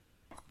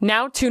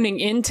Now tuning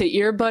in to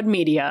Earbud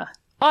Media.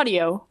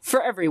 Audio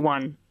for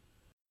everyone.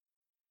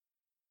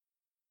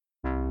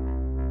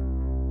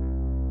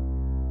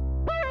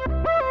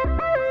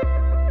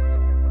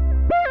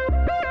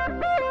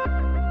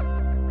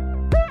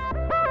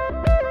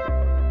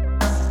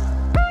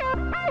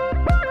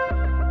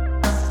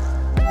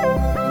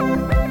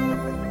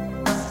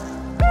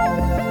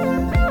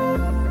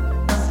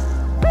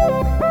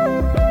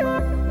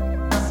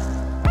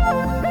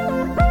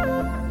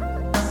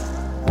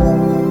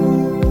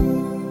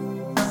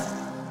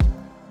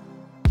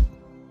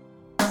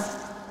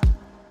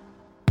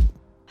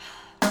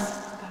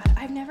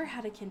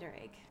 Had a Kinder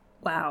Egg.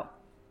 Wow.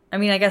 I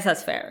mean, I guess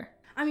that's fair.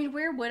 I mean,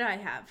 where would I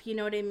have? You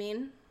know what I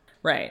mean?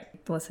 Right.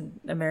 Listen,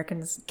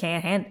 Americans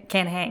can't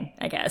hang,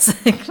 I guess,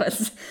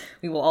 because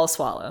we will all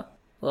swallow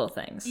little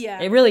things. Yeah.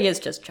 It really is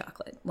just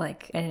chocolate. And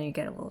then you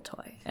get a little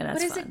toy, and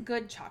that's But is fun. it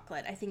good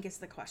chocolate? I think is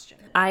the question.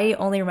 I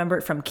only remember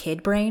it from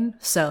kid brain,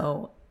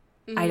 so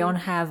I don't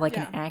have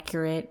an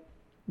accurate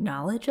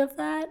knowledge of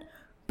that.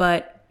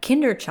 But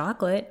Kinder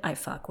chocolate, I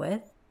fuck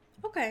with.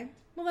 Okay.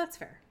 Well, that's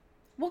fair.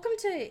 Welcome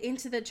to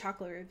Into the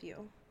Chocolate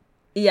Review.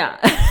 Yeah.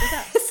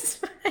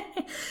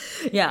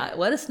 Yeah,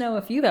 let us know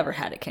if you've ever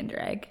had a Kinder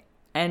Egg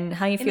and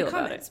how you feel about it. In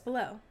the comments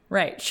below.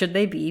 Right. Should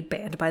they be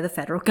banned by the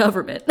federal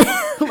government?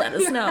 Let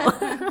us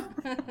know.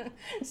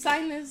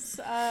 Sign this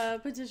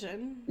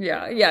petition.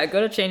 Yeah.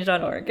 Go to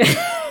change.org.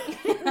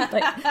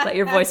 let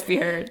your voice be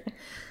heard.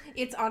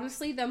 It's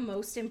honestly the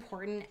most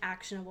important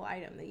actionable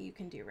item that you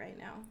can do right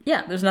now.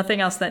 Yeah, there's nothing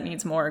else that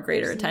needs more or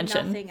greater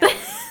attention. Nothing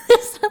else.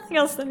 There's nothing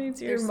else that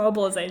needs your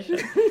mobilization.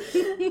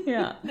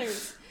 Yeah.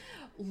 There's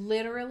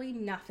literally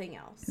nothing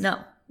else.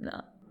 No.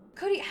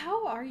 Cody,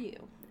 how are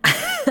you?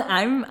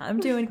 I'm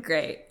doing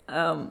great.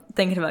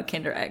 Thinking about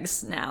Kinder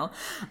Eggs now.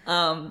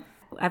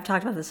 I've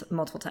talked about this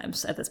multiple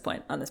times at this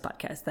point on this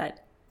podcast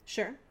that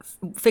sure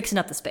fixing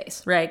up the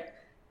space, right?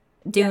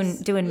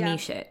 Doing me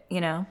shit, you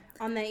know?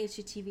 On the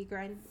HGTV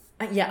grind.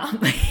 Yeah,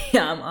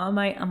 I'm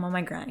on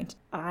my grind.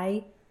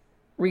 I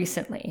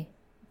recently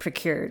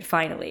procured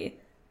finally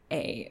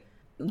a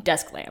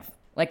desk lamp,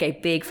 like a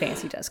big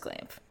fancy desk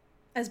lamp.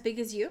 As big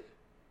as you?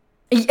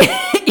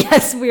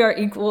 Yes, we are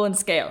equal in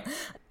scale.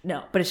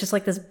 No, but it's just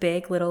like this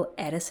big little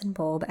Edison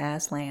bulb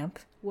ass lamp.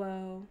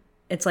 Whoa.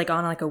 It's like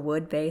on like a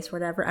wood base or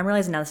whatever. I'm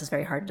realizing now this is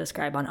very hard to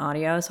describe on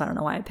audio, so I don't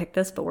know why I picked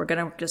this, but we're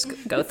gonna just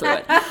go through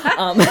it.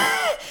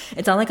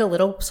 It's on like a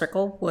little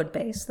circle wood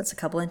base that's a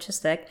couple inches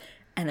thick,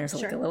 and there's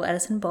like a little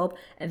Edison bulb,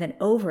 and then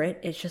over it,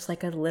 it's just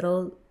like a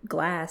little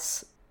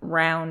glass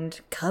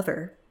round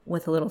cover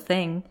with a little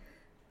thing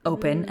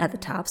open at the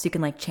top, so you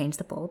can like change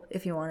the bulb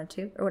if you wanted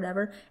to or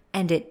whatever,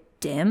 and it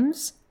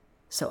dims.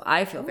 So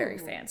I feel very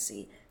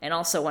fancy. And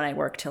also when I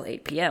work till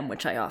 8 p.m.,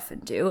 which I often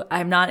do,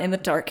 I'm not in the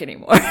dark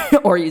anymore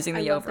or using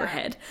the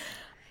overhead. That.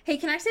 Hey,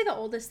 can I say the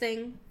oldest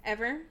thing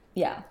ever?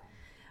 Yeah.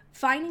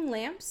 Finding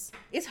lamps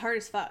is hard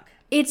as fuck.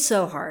 It's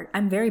so hard.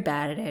 I'm very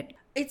bad at it.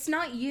 It's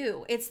not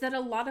you. It's that a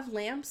lot of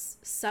lamps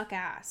suck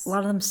ass. A lot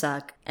of them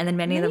suck. And then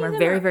many of them are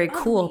very, very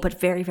cool, but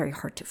very, very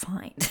hard to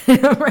find.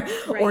 Right.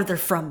 Or they're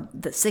from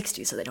the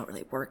 60s, so they don't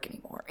really work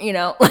anymore. You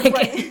know?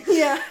 Right.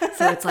 Yeah.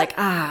 So it's like,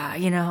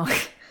 you know...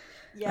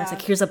 Yeah. It's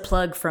like, here's a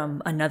plug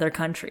from another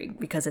country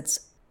because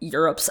it's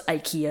Europe's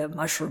IKEA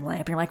mushroom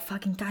lamp. You're like,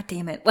 fucking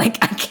goddamn it. Like,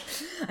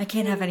 I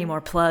can't have any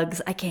more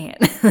plugs. I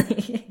can't.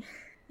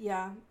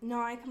 Yeah. No,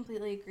 I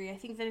completely agree. I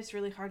think that it's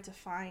really hard to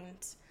find.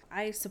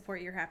 I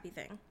support your happy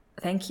thing.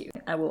 Thank you.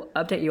 I will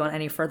update you on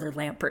any further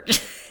lamp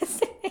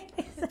purchases.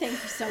 Thank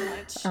you so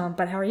much.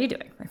 But how are you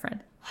doing, my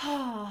friend?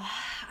 Oh,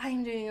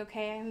 I'm doing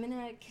okay. I'm in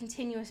a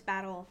continuous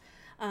battle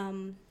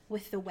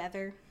with the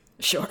weather.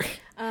 Sure.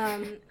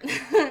 But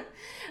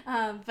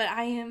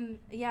I'm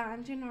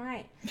doing all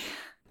right.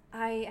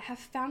 I have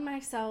found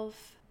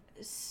myself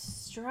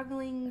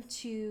struggling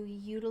to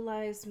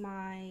utilize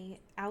my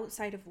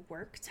outside of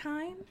work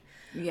time.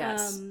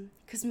 Yes.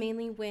 Because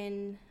mainly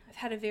when I've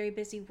had a very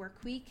busy work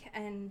week,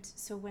 and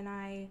so when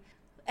I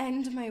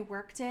end my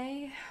work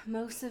day,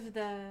 most of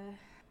the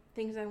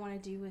things I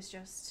want to do is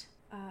just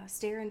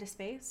stare into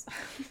space.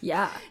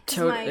 Yeah,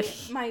 totally.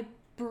 My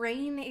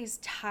brain is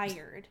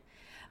tired.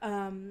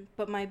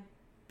 But my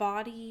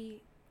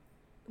body's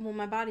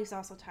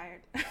also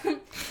tired.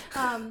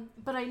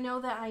 But I know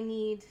that I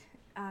need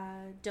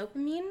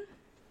dopamine,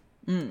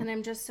 and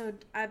I'm just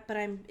but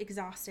I'm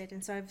exhausted,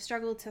 and so I've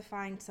struggled to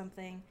find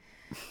something.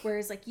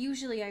 Whereas, like,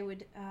 usually I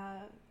would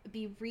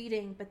be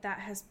reading, but that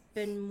has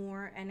been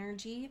more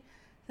energy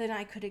than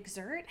I could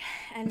exert,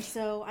 and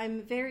so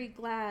I'm very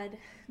glad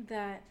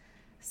that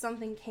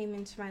something came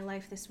into my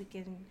life this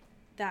weekend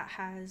that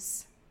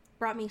has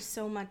brought me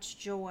so much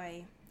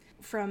joy.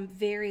 From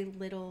very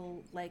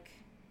little,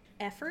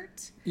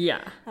 effort.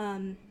 Yeah.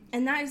 And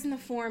that is in the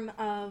form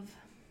of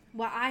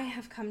what I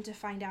have come to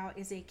find out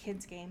is a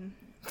kids game.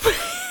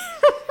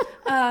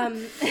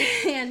 And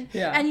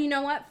you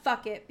know what?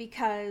 Fuck it,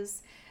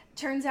 because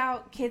turns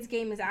out kids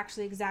game is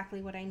actually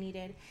exactly what I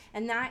needed.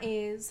 And that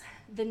is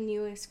the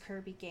newest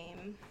Kirby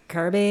game.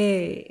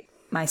 Kirby.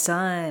 My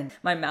son.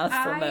 My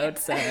mouthful mode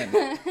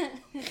son.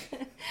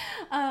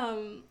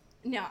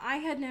 No, I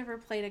had never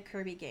played a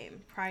Kirby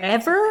game prior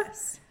Ever? to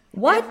this.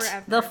 What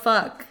Ever. the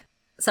fuck?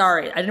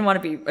 Sorry, I didn't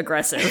want to be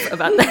aggressive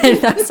about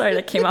that. I'm sorry,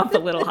 that came off a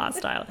little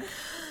hostile.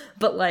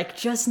 But like,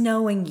 just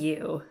knowing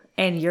you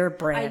and your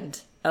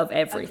brand of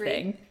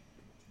everything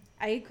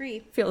I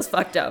agree. feels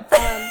fucked up.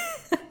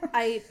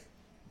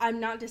 I'm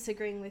not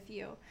disagreeing with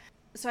you.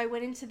 So I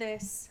went into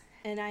this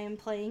and I am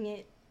playing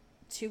it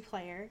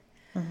 2-player.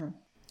 Mm-hmm.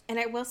 And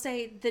I will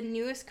say the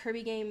newest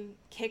Kirby game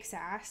kicks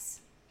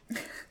ass.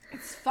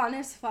 It's fun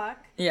as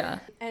fuck. Yeah.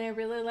 And I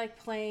really like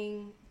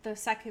playing the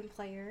second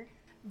player.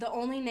 The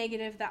only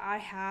negative that I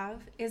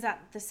have is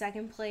that the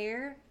second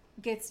player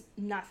gets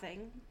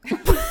nothing.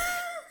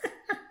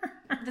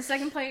 The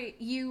second player,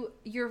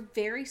 you're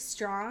very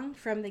strong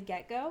from the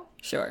get-go.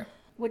 Sure.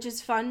 Which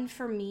is fun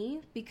for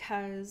me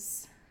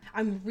because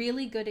I'm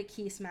really good at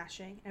key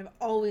smashing. I've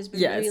always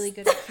been really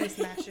good at key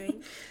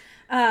smashing.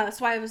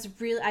 So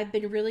I've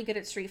been really good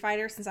at Street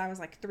Fighter since I was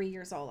like 3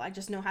 years old. I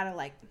just know how to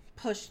like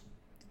push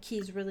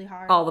keys really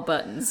hard. All the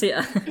buttons,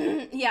 yeah.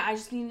 Yeah, I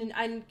just need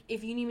to,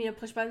 if you need me to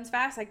push buttons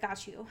fast, I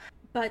got you.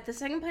 But the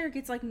second player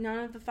gets like none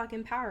of the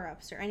fucking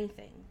power-ups or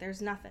anything.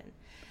 There's nothing.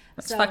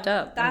 That's fucked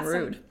up. That's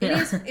rude.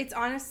 It's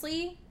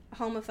honestly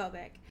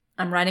homophobic.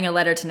 I'm writing a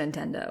letter to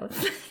Nintendo.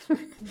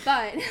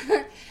 But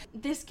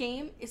this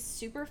game is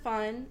super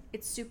fun.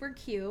 It's super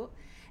cute.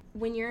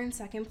 When you're in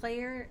second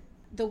player,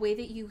 the way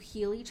that you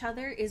heal each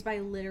other is by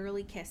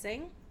literally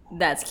kissing.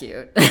 That's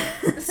cute.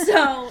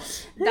 So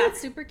that's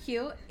super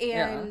cute.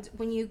 And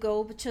when you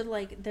go to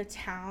like the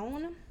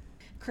town,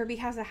 Kirby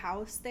has a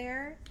house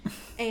there,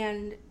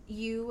 and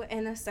you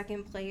and the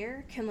second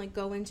player can like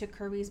go into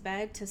Kirby's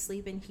bed to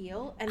sleep and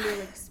heal, and they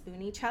like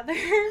spoon each other.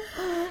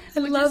 I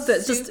love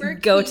that. Just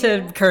go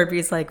to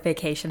Kirby's like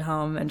vacation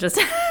home and just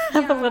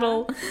have a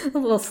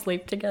little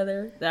sleep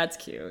together. That's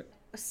cute.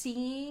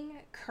 Seeing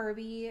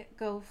Kirby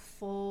go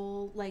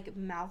full like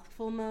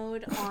mouthful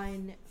mode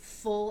on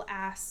full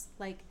ass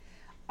like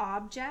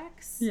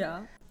objects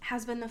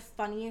has been the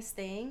funniest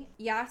thing.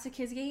 Yeah, it's a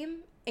kids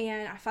game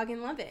and I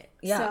fucking love it.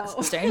 Yeah,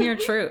 so stay in your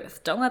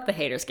truth. Don't let the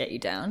haters get you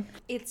down.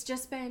 It's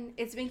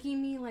making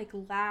me like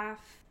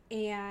laugh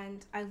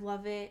and I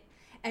love it.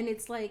 And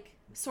it's like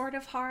sort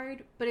of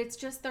hard, but it's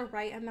just the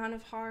right amount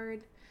of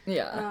hard.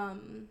 Yeah.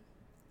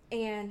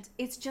 And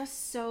it's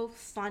just so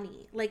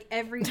funny. Like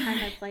every time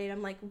I play it,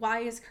 I'm like, why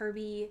is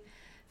Kirby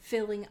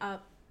filling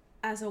up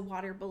as a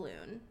water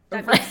balloon?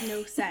 That makes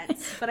no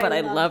sense. But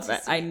I love it.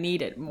 I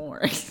need it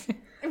more.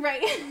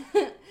 Right.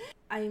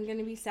 I am going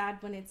to be sad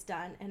when it's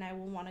done, and I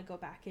will want to go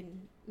back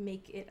and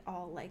make it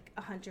all like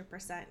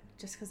 100%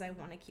 just because I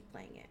want to keep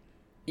playing it.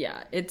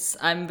 Yeah,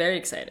 I'm very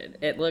excited.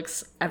 It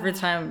looks,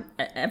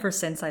 ever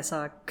since I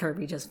saw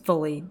Kirby just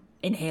fully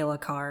inhale a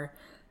car,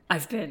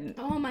 I've been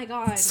oh my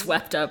god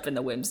swept up in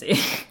the whimsy.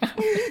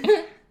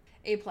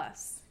 A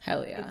plus.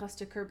 Hell yeah. A plus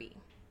to Kirby.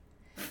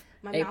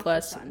 A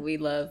plus, we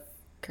love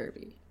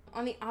Kirby.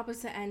 On the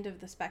opposite end of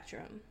the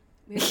spectrum,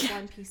 we have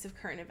one piece of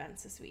current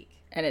events this week.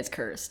 And it's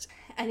cursed.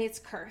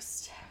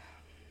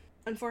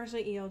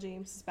 Unfortunately, E.L.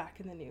 James is back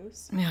in the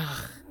news.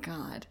 Oh,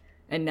 God.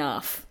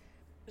 Enough.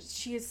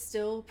 She is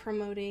still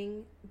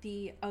promoting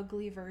the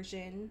ugly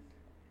version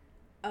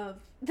of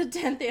the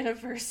 10th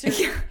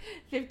anniversary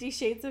 50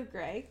 Shades of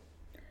Grey.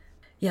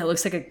 Yeah, it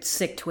looks like a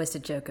sick,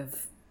 twisted joke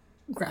of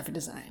graphic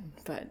design,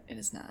 but it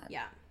is not.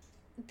 Yeah.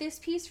 This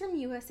piece from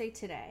USA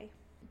Today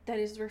that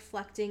is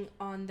reflecting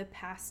on the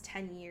past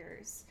 10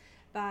 years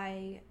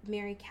by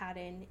Mary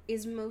Cadden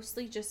is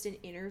mostly just an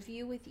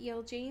interview with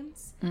E.L.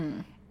 James.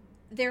 Mm.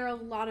 There are a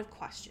lot of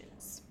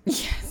questions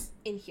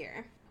in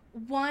here.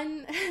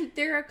 One,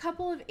 there are a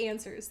couple of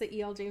answers that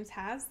E.L. James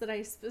has that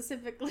I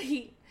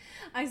specifically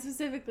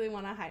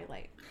want to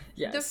highlight.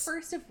 Yes. The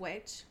first of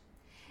which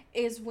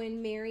is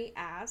when Mary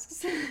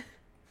asks,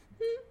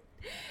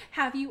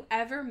 have you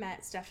ever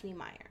met Stephenie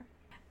Meyer?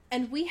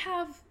 And we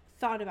have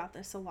thought about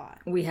this a lot.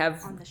 We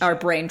have, our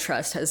brain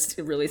trust has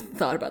really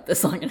thought about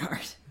this long and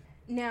hard.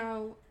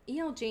 Now,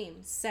 E.L.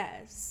 James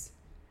says,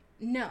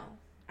 no,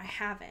 I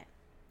haven't.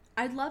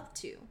 I'd love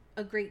to,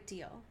 a great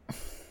deal.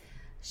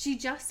 She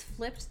just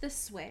flipped the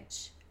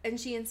switch, and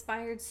she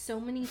inspired so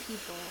many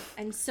people,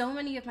 and so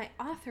many of my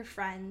author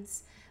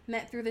friends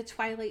met through the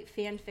Twilight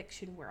fan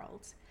fiction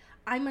world.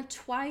 I'm a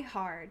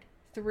twihard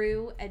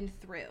through and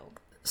through.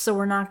 So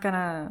we're not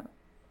gonna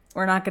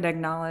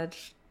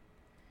acknowledge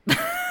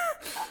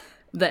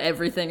the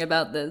everything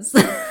about this.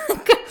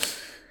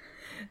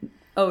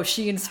 Oh,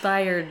 she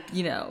inspired,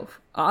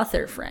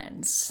 author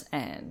friends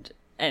and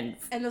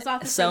those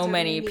author so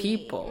many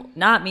people.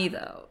 Not me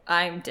though.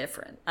 I'm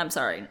different. I'm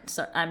sorry.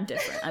 I'm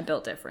different. I'm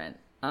built different.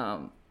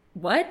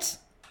 What?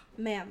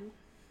 Ma'am.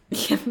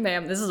 Yeah,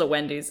 ma'am, this is a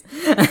Wendy's.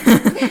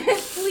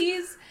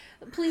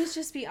 Please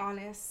just be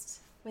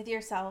honest with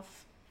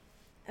yourself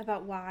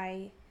about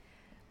why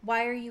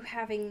are you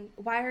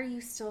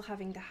still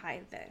having to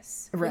hide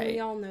this? Right. When we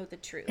all know the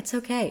truth. It's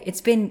okay.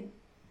 It's been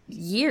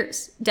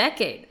years,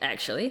 decade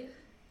actually,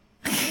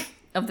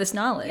 of this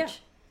knowledge. Yeah.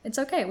 It's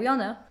okay. We all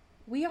know.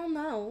 We all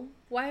know.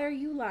 Why are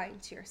you lying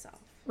to yourself?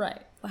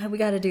 Right. Why we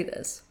got to do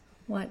this?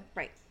 What?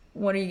 Right.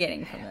 What are you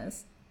getting from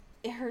this?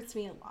 It hurts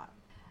me a lot.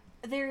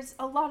 There's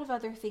a lot of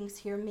other things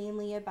here,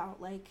 mainly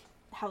about, like,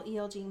 how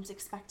E.L. James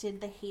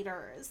expected the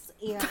haters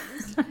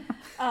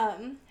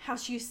and how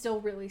she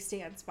still really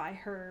stands by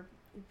her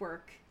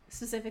work,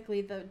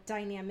 specifically the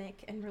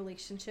dynamic and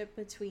relationship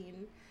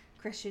between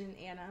Christian and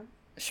Anna.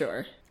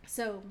 Sure.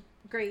 So,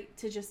 great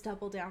to just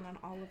double down on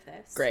all of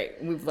this. Great.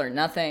 We've learned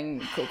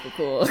nothing.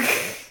 Cool.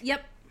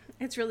 Yep.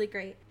 It's really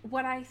great.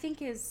 What I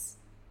think is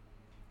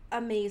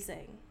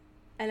amazing,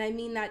 and I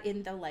mean that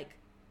in the, like,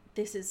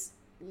 this is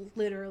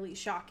literally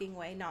shocking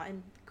way, not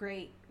in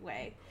great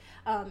way,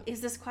 is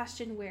this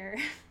question where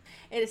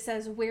it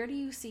says, where do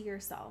you see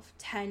yourself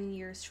 10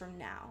 years from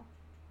now?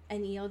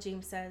 And E.L.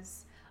 James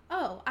says,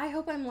 oh, I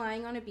hope I'm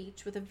lying on a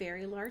beach with a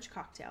very large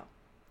cocktail.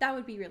 That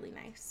would be really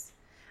nice.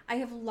 I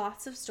have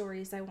lots of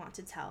stories I want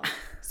to tell,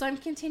 so I'm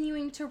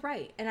continuing to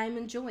write, and I'm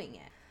enjoying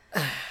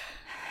it.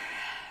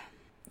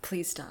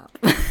 Please stop.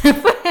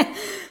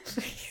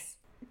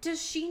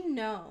 Does she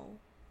know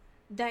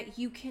that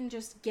you can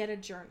just get a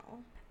journal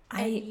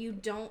and you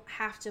don't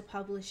have to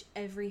publish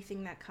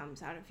everything that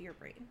comes out of your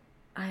brain?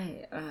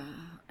 I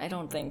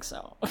don't think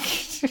so.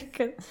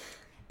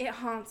 It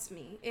haunts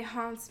me.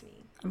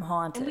 I'm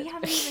haunted. And we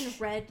haven't even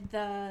read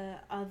the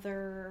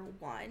other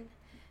one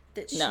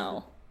that she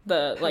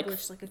the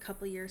published like a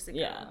couple years ago.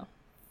 Yeah,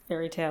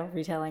 fairy tale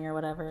retelling or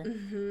whatever.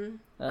 Mm-hmm.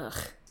 Ugh.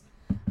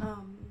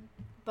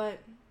 But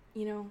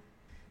you know,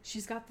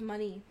 she's got the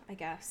money, I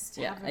guess.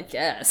 Yeah, I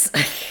guess.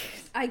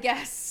 I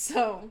guess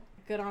so.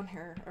 Good on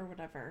her or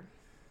whatever.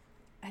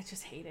 I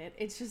just hate it.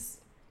 It's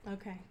just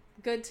okay.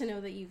 Good to know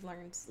that you've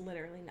learned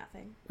literally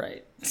nothing.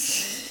 Right.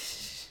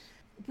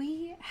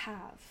 We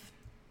have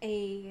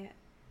a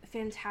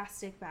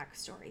fantastic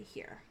backstory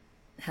here.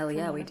 Hell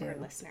yeah, we do. Our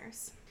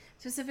listeners,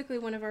 specifically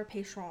one of our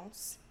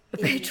patrons.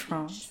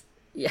 Patrons.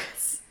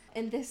 Yes.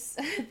 And this,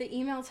 the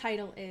email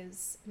title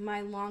is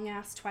 "My Long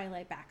Ass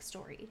Twilight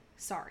Backstory."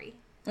 Sorry.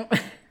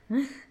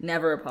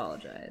 Never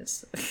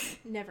apologize.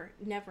 Never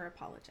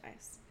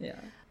apologize. Yeah.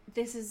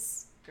 This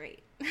is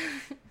great.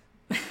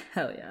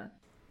 Hell yeah.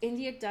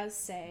 India does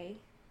say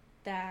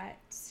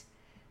that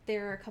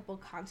there are a couple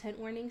content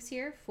warnings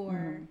here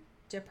for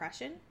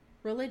depression,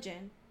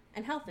 religion,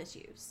 and health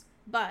issues,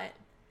 but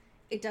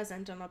it does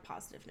end on a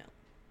positive note.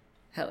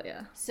 Hell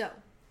yeah. So,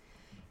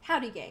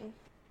 howdy gang.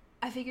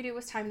 I figured it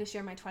was time to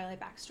share my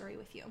Twilight backstory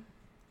with you.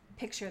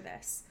 Picture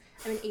this.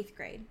 I'm in 8th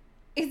grade.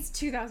 It's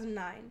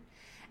 2009,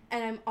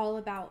 and I'm all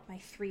about my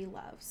 3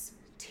 loves.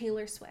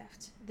 Taylor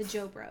Swift, the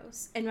Joe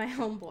Bros, and my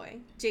homeboy,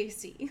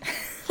 JC.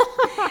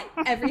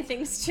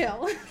 Everything's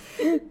chill.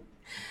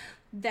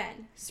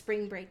 Then,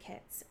 spring break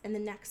hits, and the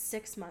next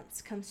 6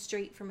 months come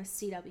straight from a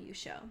CW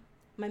show.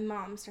 My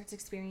mom starts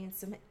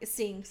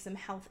seeing some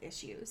health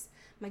issues.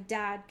 My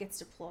dad gets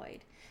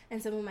deployed,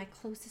 and some of my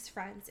closest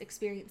friends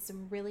experience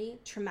some really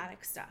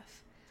traumatic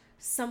stuff.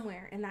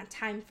 Somewhere in that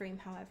time frame,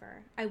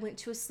 however, I went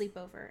to a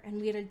sleepover, and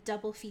we had a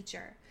double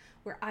feature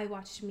where I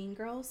watched Mean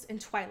Girls and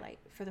Twilight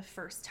for the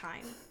first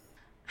time.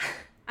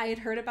 I had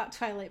heard about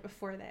Twilight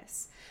before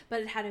this,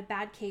 but it had a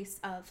bad case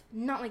of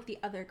not like the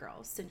other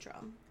girls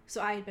syndrome,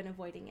 so I had been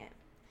avoiding it.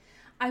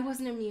 I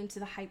wasn't immune to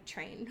the hype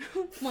train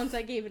once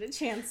I gave it a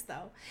chance,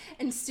 though,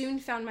 and soon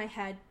found my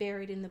head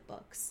buried in the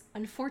books,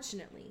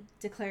 unfortunately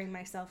declaring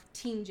myself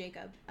Team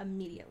Jacob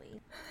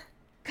immediately.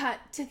 Cut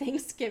to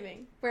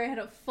Thanksgiving, where I had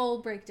a full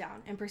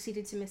breakdown and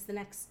proceeded to miss the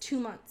next 2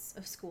 months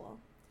of school.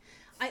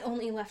 I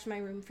only left my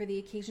room for the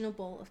occasional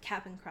bowl of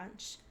Cap'n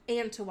Crunch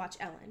and to watch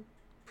Ellen.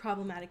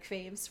 Problematic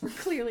faves were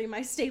clearly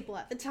my staple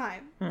at the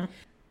time.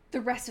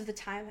 The rest of the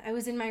time, I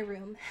was in my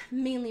room,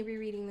 mainly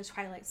rereading the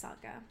Twilight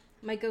Saga.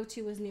 My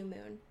go-to was New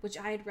Moon, which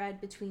I had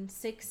read between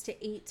 6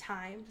 to 8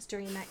 times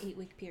during that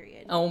 8-week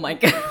period. Oh my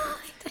god.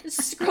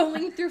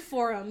 Scrolling through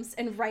forums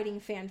and writing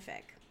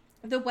fanfic.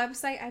 The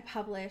website I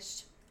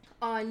published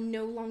on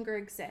no longer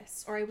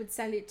exists, or I would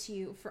send it to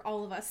you for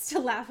all of us to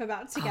laugh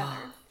about together.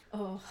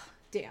 Oh,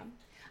 damn.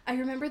 I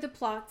remember the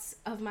plots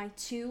of my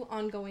 2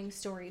 ongoing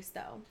stories,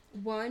 though.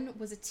 One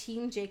was a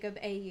Team Jacob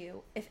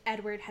AU if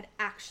Edward had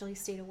actually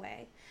stayed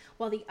away,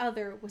 while the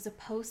other was a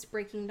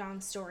post-Breaking Dawn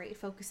story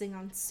focusing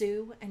on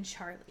Sue and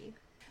Charlie.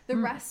 The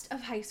rest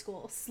of high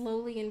school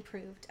slowly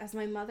improved as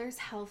my mother's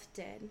health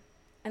did,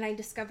 and I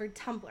discovered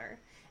Tumblr,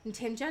 and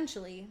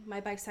tangentially, my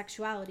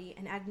bisexuality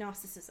and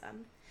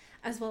agnosticism,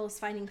 as well as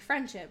finding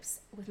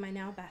friendships with my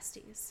now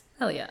besties.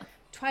 Hell yeah.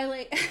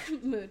 Twilight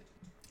mood.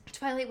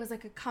 Twilight was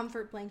like a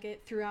comfort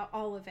blanket throughout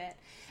all of it,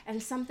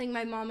 and something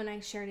my mom and I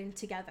shared in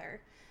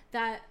together.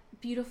 That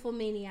beautiful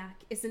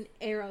maniac is an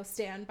Arrow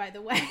stan, by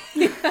the way.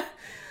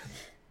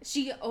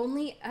 She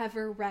only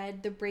ever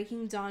read the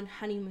Breaking Dawn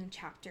honeymoon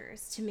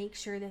chapters to make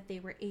sure that they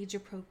were age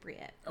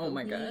appropriate. Oh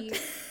my god.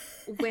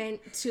 We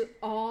went to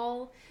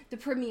all the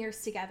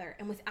premieres together,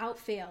 and without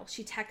fail,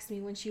 she texts me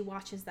when she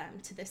watches them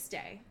to this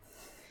day.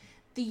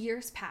 The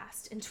years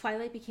passed, and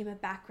Twilight became a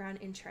background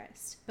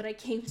interest, but I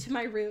came to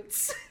my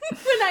roots when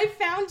I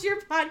found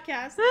your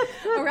podcast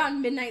around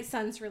Midnight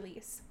Sun's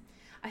release.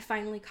 I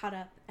finally caught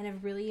up and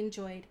have really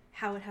enjoyed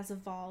how it has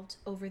evolved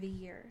over the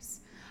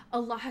years. a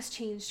lot has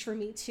changed for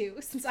me too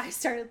since I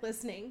started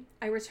listening.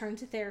 I returned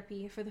to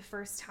therapy for the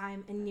first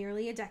time in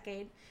nearly a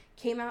decade,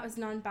 came out as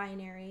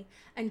non-binary,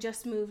 and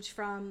just moved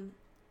from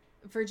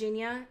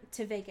Virginia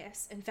to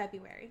Vegas in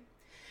February.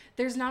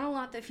 There's not a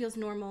lot that feels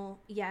normal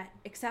yet,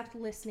 except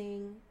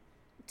listening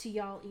to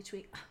y'all each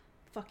week.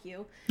 Fuck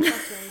you.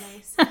 That's really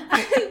nice.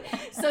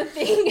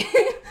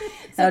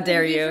 How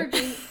dare you?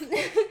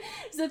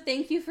 So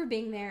thank you for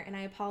being there, and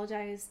I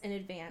apologize in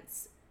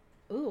advance.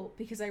 Ooh,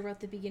 because I wrote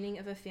the beginning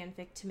of a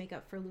fanfic to make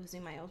up for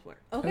losing my old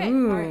work. Okay,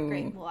 Ooh. All right,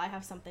 great. Well, I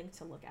have something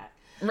to look at.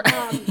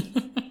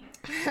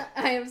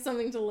 I have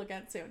something to look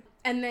at soon.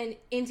 And then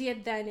India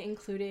then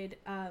included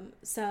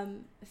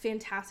some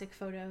fantastic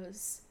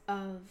photos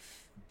of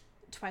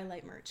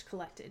Twilight merch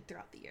collected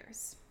throughout the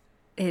years.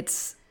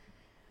 It's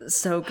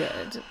so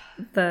good.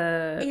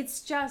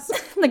 It's just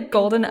The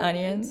golden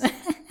onion.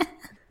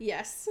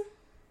 Yes.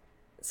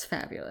 It's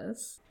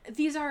fabulous.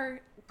 These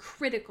are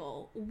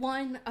critical,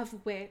 one of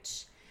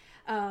which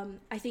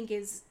I think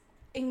is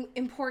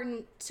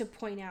important to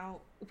point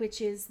out,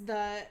 which is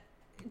the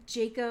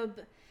Jacob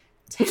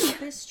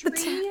tapestry.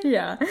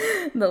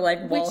 The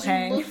like wall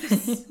hang.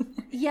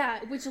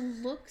 Which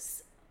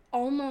looks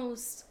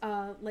almost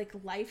like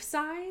life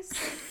size.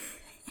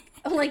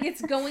 Like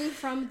it's going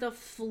from the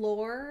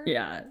floor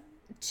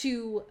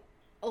to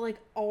like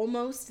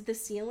almost the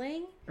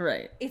ceiling.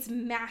 Right. It's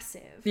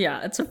massive.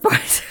 Yeah, it's a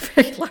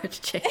very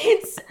large chain.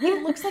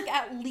 It looks like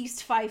at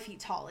least 5 feet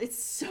tall.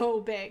 It's so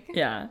big.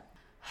 Yeah.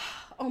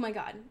 Oh my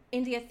God.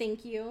 India,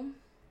 thank you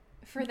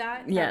for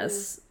that. Yes. That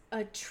was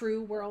a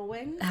true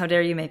whirlwind. How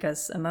dare you make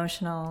us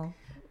emotional?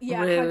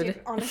 Yeah,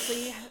 rude.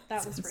 Honestly,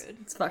 that was rude.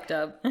 It's fucked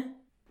up.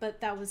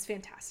 But that was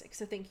fantastic.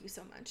 So thank you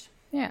so much.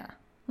 Yeah.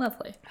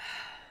 Lovely.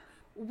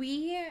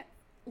 We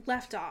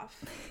left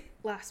off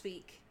last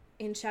week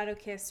in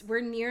Shadowkiss.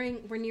 We're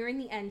nearing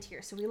the end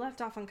here. So we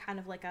left off on kind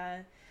of like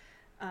a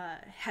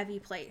heavy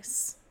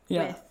place.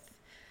 Yeah.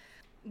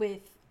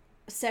 With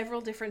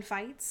several different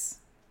fights.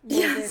 A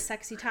little bit of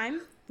sexy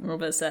time. A little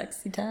bit of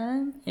sexy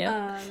time.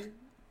 Yep.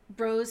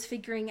 Rose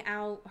figuring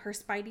out her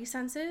spidey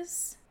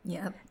senses.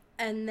 Yep.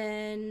 And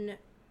then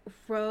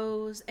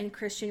Rose and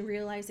Christian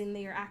realizing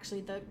they are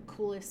actually the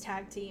coolest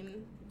tag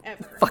team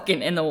ever.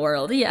 Fucking in the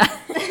world. Yeah.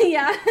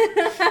 Yeah.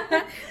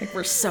 Like,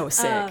 we're so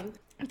sick.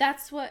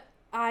 That's what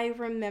I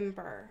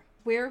remember.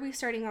 Where are we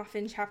starting off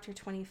in chapter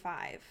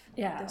 25?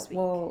 Yeah. This week?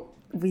 Well,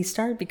 we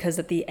start because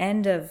at the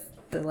end of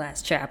the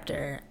last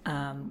chapter,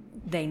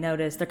 they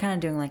notice they're kind of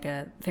doing like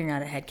figuring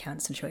out a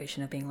headcount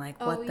situation of being like,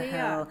 what the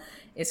hell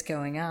is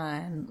going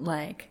on?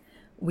 Like,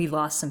 we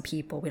lost some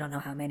people. We don't know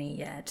how many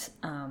yet.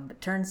 But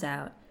turns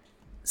out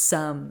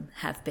some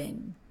have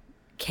been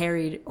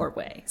carried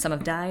away. Some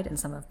have died and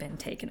some have been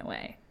taken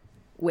away,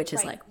 which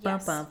is like,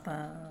 bum, bum,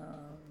 bum.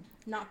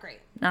 Not great.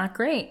 Not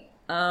great.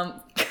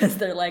 Because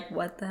they're like,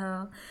 what the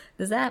hell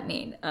does that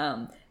mean?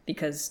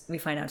 Because we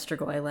find out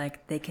Strigoi,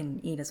 like, they can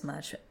eat as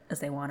much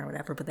as they want or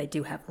whatever, but they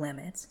do have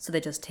limits. So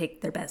they just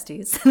take their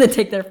besties, they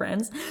take their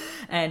friends,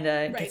 and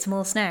get some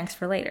little snacks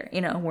for later,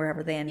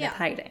 wherever they end up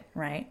hiding,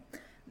 right?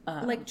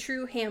 Like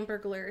true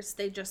hamburglers,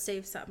 they just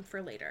save some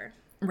for later.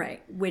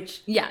 Right.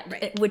 Which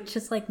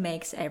just, like,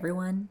 makes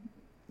everyone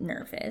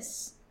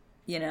nervous,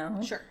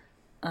 Sure.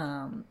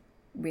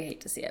 We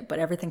hate to see it, but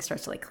everything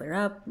starts to, like, clear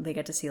up. They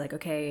get to see, like,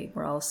 okay,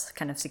 we're all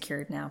kind of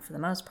secured now for the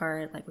most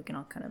part. Like, we can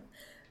all kind of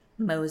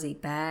mosey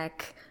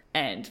back.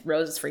 And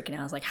Rose is freaking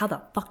out. I was like, how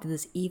the fuck did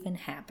this even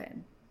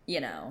happen?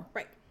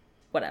 Right.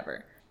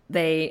 Whatever.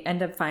 They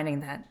end up finding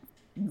that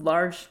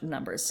large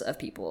numbers of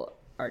people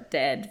are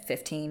dead,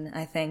 15,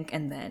 I think,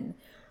 and then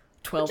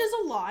 12. Which is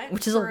a lot.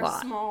 For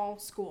a small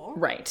school.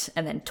 Right.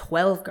 And then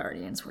 12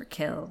 Guardians were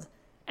killed,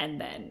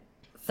 and then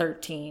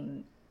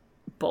 13,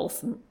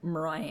 both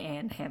Mariah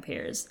and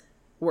Hampiers,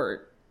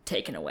 were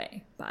taken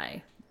away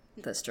by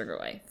the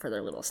Strigoi for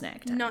their little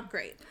snack time. Not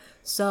great.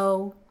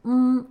 So,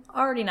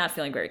 already not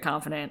feeling very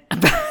confident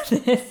about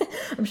this.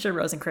 I'm sure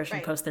Rose and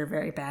Christian post their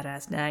very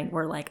badass night.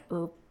 We're like,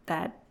 oh,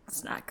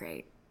 that's not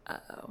great.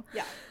 Uh-oh.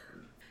 Yeah.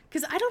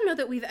 Because I don't know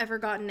that we've ever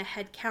gotten a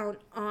head count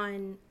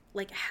on,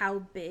 like, how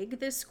big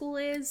this school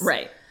is.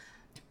 Right.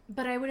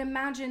 But I would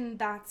imagine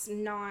that's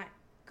not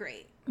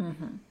great.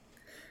 Mm-hmm.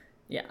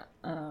 Yeah.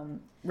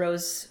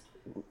 Rose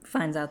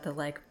finds out that,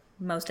 like,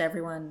 most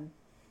everyone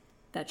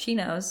that she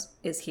knows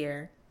is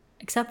here,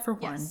 except for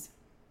one,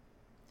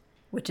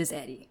 which is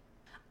Eddie.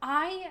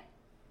 I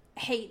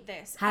hate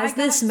this. Has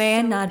this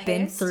man not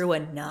been through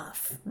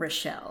enough,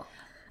 Rochelle?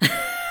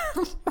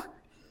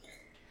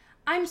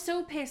 I'm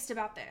so pissed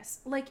about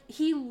this. Like,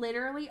 he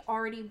literally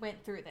already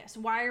went through this.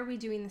 Why are we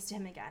doing this to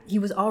him again? He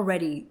was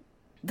already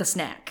the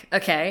snack,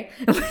 okay?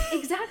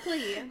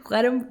 Exactly.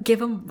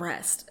 Give him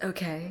rest,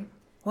 okay?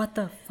 What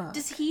the fuck?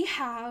 Does he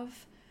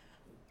have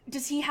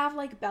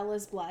like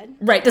Bella's blood?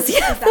 Right, does he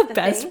have the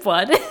best thing?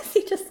 blood? Is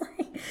he just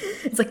like,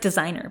 it's like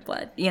designer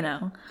blood,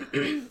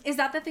 Is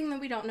that the thing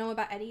that we don't know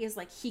about Eddie, is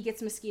like he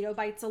gets mosquito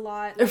bites a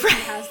lot? Like, he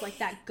has like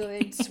that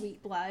good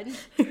sweet blood.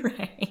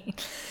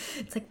 Right.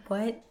 It's like,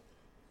 what?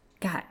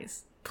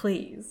 Guys,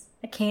 please.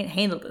 I can't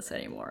handle this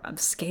anymore. I'm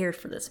scared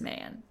for this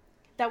man.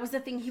 that was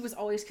the thing he was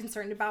always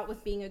concerned about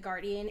with being a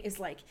guardian, is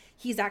like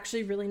he's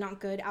actually really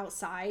not good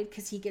outside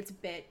because he gets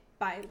bit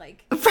by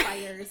like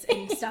fires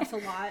and stuff a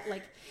lot.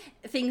 Like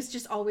things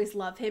just always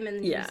love him,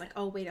 and he was like,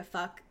 oh wait a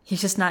fuck,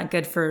 he's just not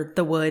good for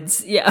the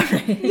woods. Yeah.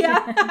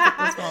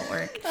 This won't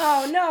work.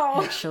 Oh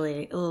no.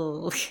 Actually,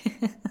 ooh.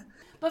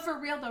 But for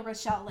real though,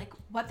 Rochelle, like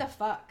what the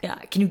fuck? Yeah,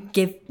 can you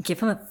give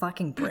him a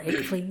fucking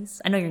break,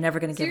 please? I know you're never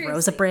gonna give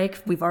Rose a break.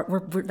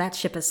 We're that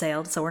ship has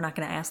sailed, so we're not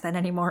gonna ask that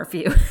anymore of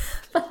you.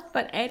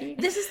 But Eddie,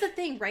 this is the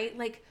thing, right?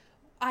 Like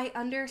I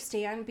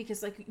understand,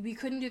 because like we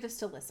couldn't do this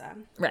to Lissa,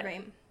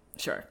 right?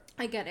 Sure.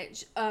 I get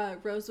it.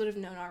 Rose would have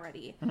known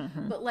already.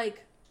 But,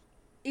 like,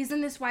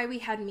 isn't this why we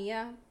had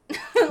Mia?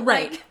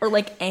 Right. Or,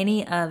 like,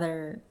 any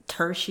other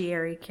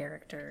tertiary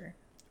character.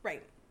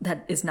 Right.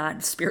 That is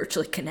not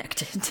spiritually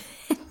connected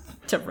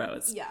to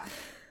Rose. Yeah.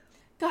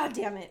 God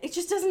damn it. It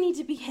just doesn't need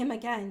to be him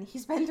again.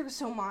 He's been through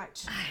so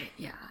much.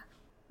 Yeah.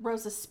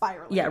 Rose is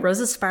spiraling. Yeah,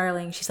 Rose is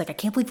spiraling. She's like, I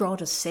can't believe we're all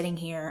just sitting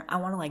here. I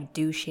want to, like,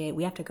 do shit.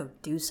 We have to go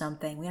do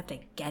something. We have to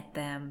get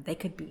them. They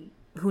could be...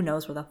 Who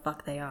knows where the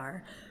fuck they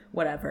are.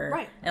 Whatever.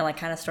 Right. And like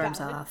kind of storms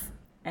off.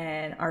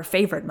 And our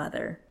favorite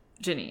mother,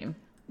 Janine,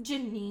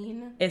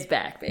 is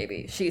back,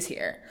 baby. She's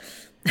here.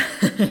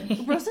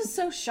 Rose is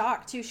so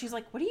shocked too. She's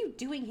like, what are you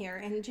doing here?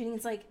 And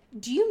Janine's like,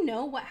 do you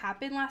know what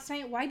happened last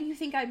night? Why do you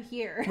think I'm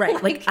here?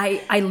 Right. like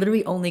I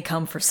literally only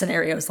come for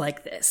scenarios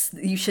like this.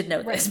 You should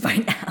know this by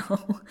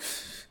now.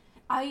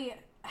 I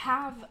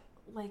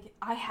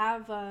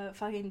have a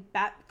fucking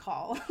bat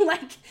call.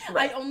 Like,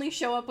 I only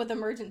show up with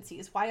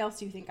emergencies. Why else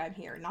do you think I'm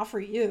here? Not for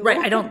you. Right.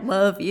 I don't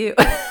love you.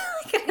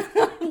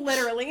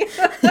 Literally.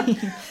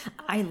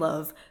 I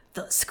love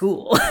the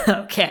school.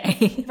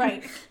 Okay.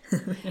 Right.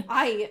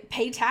 I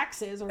pay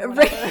taxes or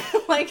whatever. Right.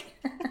 Like,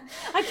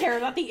 I care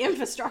about the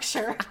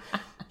infrastructure.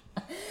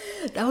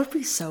 That would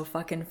be so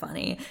fucking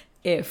funny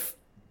if...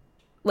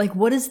 Like,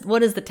 what is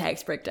the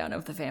tax breakdown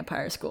of the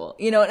vampire school?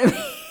 You know what I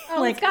mean?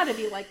 Oh, like, it's got to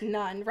be, like,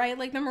 none, right?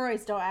 Like, the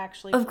Morroys don't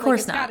actually... Of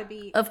course not. It's gotta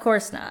be... Of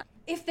course not.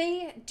 If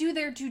they do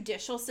their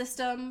judicial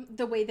system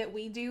the way that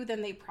we do,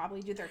 then they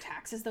probably do their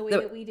taxes the way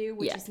that we do,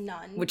 which is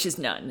none. Which is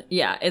none.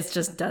 Yeah, it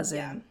just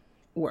doesn't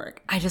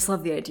work. I just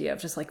love the idea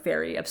of just, like,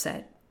 very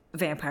upset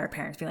vampire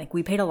parents being like,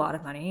 we paid a lot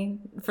of money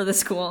for the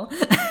school,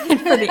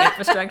 for the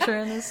infrastructure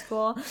in the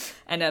school,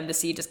 and to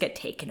see it just get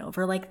taken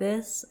over like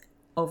this...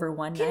 over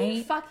one night. Can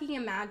you fucking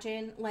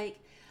imagine? Like,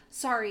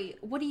 sorry,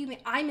 what do you mean?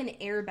 I'm an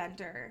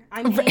airbender.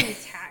 I'm paying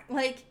tax.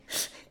 Like,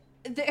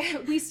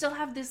 we still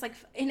have this, like,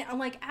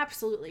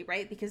 absolutely,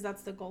 right? Because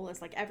that's the goal, is,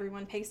 like,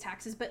 everyone pays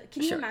taxes. But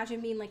can you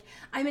imagine being, like,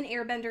 I'm an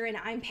airbender and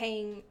I'm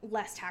paying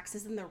less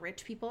taxes than the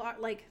rich people are?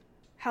 Like,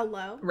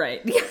 hello?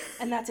 Right.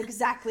 And that's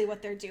exactly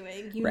what they're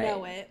doing. You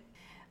know it.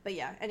 But,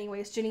 yeah,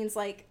 anyways, Janine's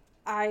like,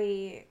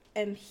 I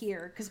am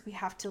here because we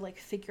have to, like,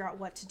 figure out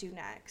what to do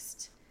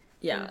next.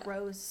 Yeah. And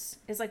Rose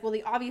is like, well,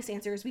 the obvious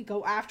answer is we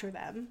go after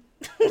them.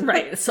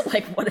 Right. So,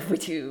 like, what if we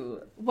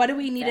do... What do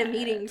we need a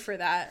meeting for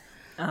that?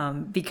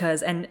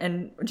 Because,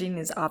 and Jean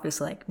is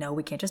obviously like, no,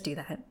 we can't just do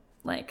that.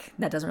 Like,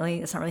 that's not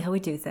really how we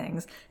do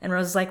things. And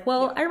Rose is like,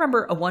 well, I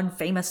remember one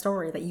famous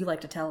story that you like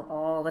to tell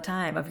all the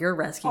time of your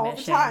rescue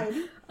mission. All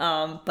the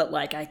time. But,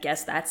 like, I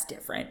guess that's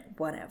different.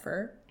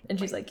 Whatever. And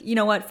she's like, you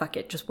know what? Fuck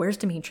it. Just, where's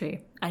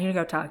Dimitri? I need to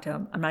go talk to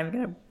him. I'm not even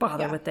going to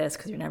bother with this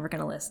because you're never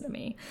going to listen to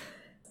me.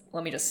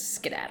 Let me just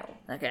skedaddle,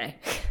 okay?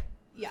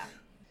 Yeah.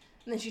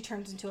 And then she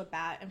turns into a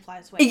bat and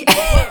flies away.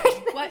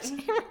 What?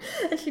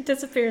 And she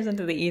disappears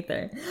into the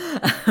ether.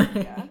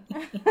 Yeah.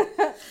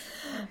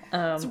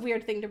 It's a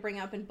weird thing to bring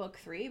up in book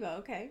 3, but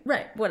okay.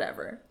 Right,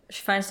 whatever.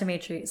 She finds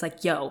Dimitri. It's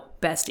like, yo,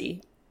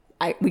 bestie,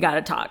 we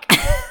gotta talk.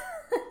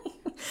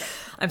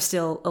 I'm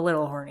still a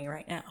little horny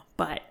right now,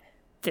 but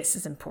this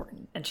is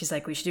important. And she's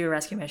like, we should do a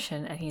rescue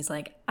mission. And he's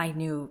like, I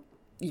knew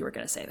you were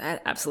going to say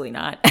that. Absolutely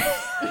not.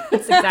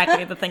 That's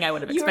exactly the thing I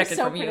would have expected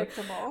from you.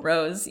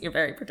 Rose, you're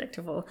very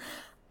predictable.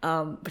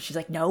 But she's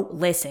like, no,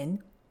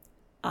 listen.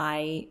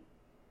 I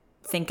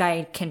think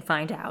I can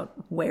find out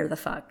where the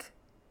fuck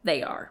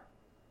they are.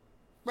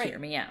 Right. Hear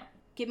me out.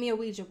 Give me a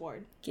Ouija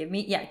board. Give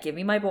me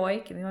my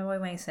boy. Give me my boy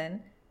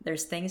Mason.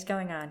 There's things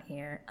going on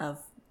here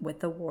with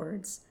the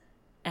wards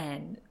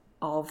and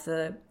all of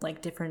the,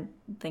 like, different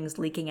things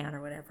leaking out or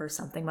whatever.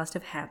 Something must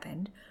have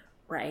happened,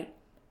 right?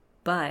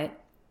 But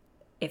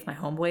if my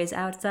homeboy is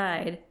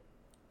outside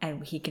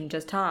and he can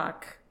just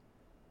talk,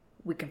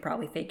 we can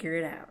probably figure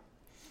it out.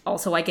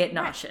 Also, I get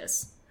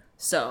nauseous.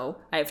 So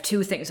I have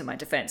 2 things in my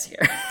defense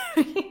here.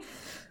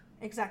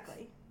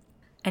 Exactly.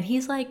 And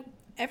he's like...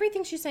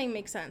 Everything she's saying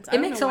makes sense.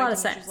 It makes a lot of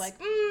sense. She's like,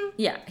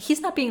 Yeah,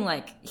 he's not being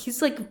like...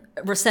 He's, like,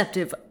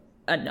 receptive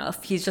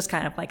enough. He's just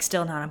kind of, like,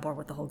 still not on board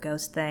with the whole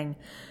ghost thing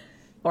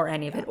or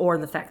any of it, or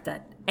the fact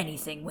that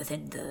anything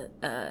within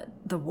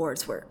the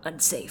wards were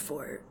unsafe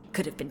or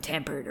could have been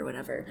tampered or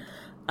whatever.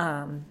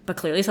 But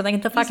clearly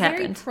something the fuck happened.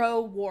 He's very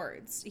pro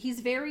wards. He's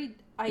very...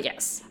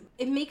 Yes.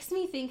 It makes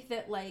me think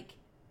that, like,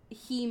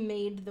 he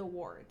made the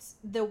wards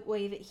the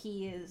way that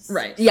he is.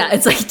 Right. Yeah,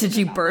 it's like, did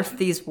you birth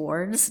these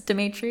wards,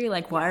 Dimitri?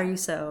 Like, why are you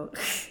so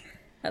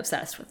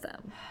obsessed with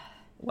them?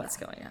 What's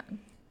going on?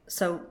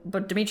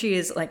 But Dimitri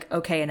is like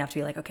okay enough to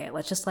be like, okay,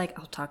 let's just like,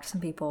 I'll talk to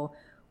some people.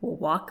 We'll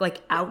walk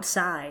like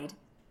outside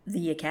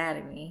the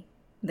academy,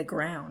 the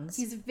grounds.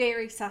 He's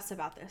very sus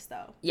about this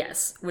though.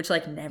 Yes, which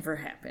like never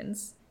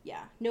happens.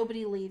 Yeah,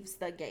 nobody leaves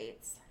the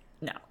gates.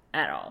 No,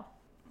 at all.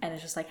 And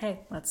it's just like,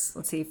 hey, let's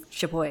see if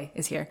Chapoy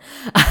is here.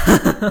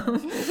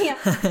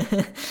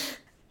 Yeah.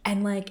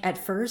 And like at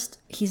first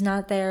he's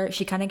not there.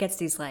 She kind of gets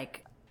these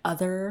like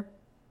other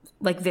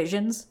like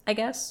visions, I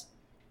guess.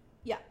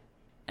 Yeah.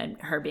 And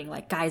her being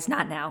like, guys,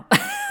 not now.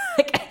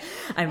 Like,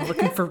 I'm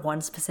looking for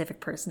one specific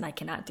person. I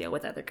cannot deal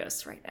with other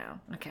ghosts right now.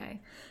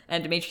 Okay.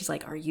 And Dimitri's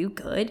like, are you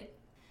good?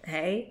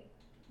 Hey,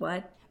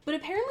 what? But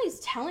apparently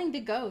telling the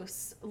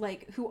ghosts,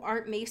 like, who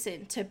aren't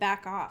Mason to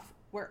back off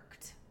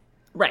worked.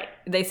 Right.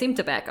 They seem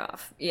to back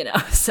off, you know,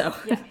 so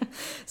Yeah.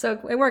 So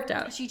it worked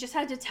out. She just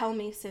had to tell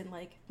Mason,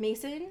 like,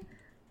 Mason,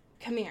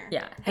 come here.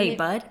 Yeah. Hey,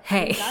 bud.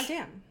 Hey.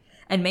 Goddamn.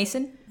 And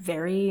Mason,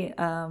 very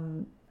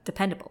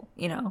dependable,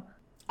 you know.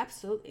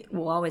 Absolutely.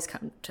 Will always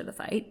come to the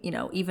fight, you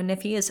know, even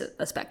if he is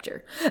a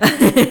specter.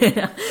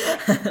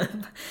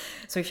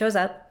 So he shows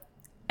up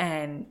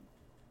and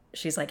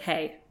she's like,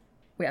 hey,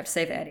 we have to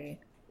save Eddie.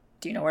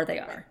 Do you know where they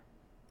are?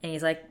 And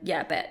he's like,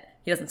 yeah, bet.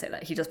 He doesn't say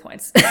that. He just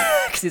points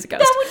because he's a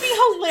ghost. That would be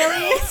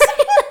hilarious.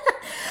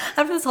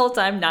 After this whole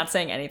time not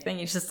saying anything,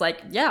 he's just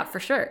like, yeah, for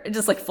sure. It's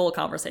just like full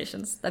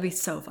conversations. That'd be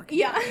so fucking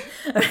Yeah.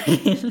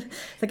 funny.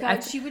 Like,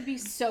 God, she would be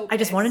so I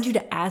just pissed. wanted you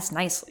to ask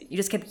nicely. You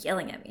just kept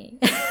yelling at me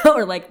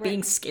or like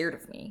being scared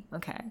of me.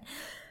 Okay.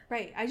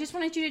 Right. I just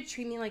wanted you to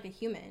treat me like a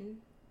human.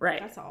 Right.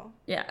 That's all.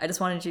 Yeah. I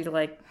just wanted you to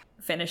like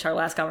finish our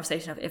last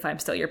conversation of if I'm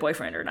still your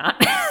boyfriend or not.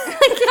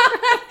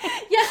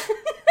 Yeah.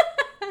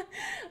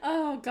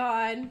 Oh,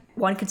 God.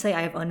 One could say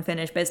I have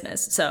unfinished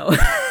business. So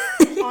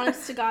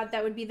Honest to God,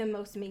 that would be the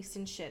most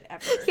Mason shit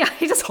ever. yeah,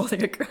 he's just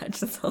holding a grudge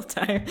this whole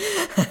time.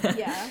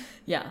 Yeah.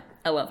 Yeah.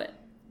 I love it.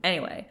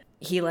 Anyway,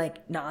 he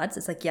like nods.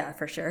 It's like, yeah,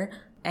 for sure.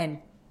 And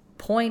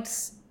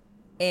points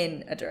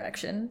in a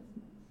direction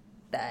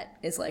that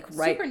is like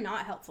right. Super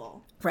not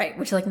helpful. Right,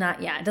 which like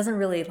not, yeah, it doesn't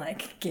really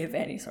like give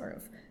any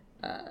sort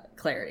of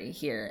clarity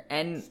here.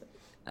 And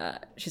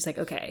she's like,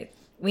 okay,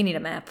 we need a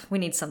map. We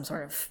need some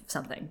sort of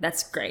something.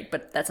 That's great,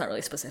 but that's not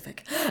really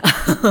specific.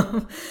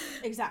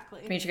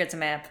 Exactly. Dimitri gets a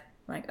map.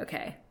 Like,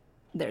 okay,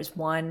 there's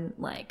one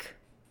like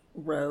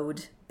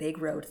road, big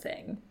road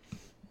thing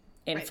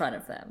in front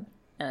of them,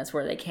 and that's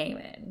where they came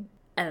in.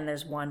 And then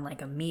there's one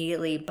like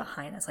immediately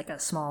behind us, like a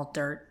small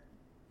dirt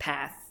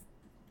path,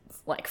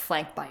 like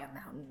flanked by a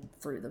mountain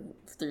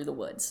through the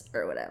woods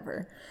or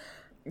whatever.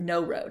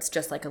 No roads,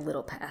 just like a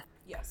little path.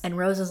 Yes. And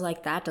Rose is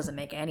like, that doesn't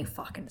make any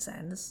fucking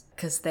sense,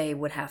 because they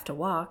would have to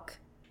walk,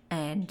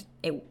 and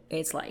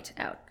it's light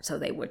out, so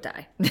they would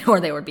die, or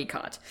they would be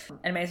caught.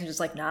 And Mason's just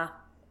like, nah,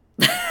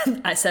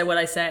 I said what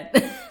I said.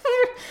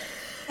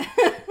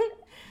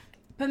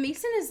 But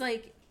Mason is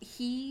like,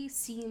 he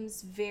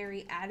seems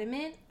very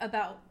adamant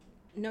about,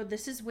 no,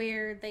 this is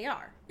where they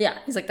are. Yeah,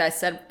 he's like, I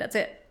said, that's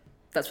it.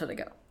 That's where they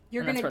go.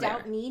 You're And going to that's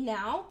where they doubt me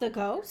now, the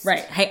ghost? are.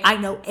 Right. Hey, I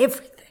know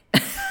everything.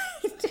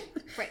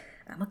 Right.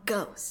 I'm a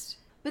ghost.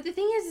 But the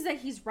thing is that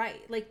he's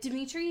right. Like,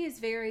 Dimitri is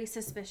very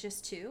suspicious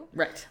too.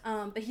 Right.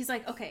 But he's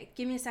like, okay,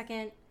 give me a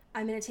second.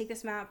 I'm going to take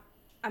this map.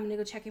 I'm going to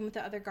go check in with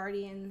the other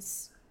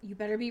guardians. You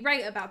better be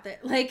right about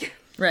that. Like,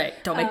 Right.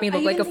 Don't make me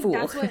look like a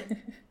fool.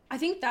 I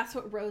think that's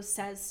what Rose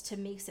says to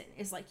Mason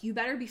is like, you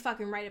better be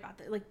fucking right about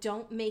that. Like,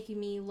 don't make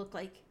me look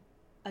like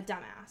a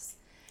dumbass.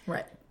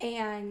 Right.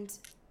 And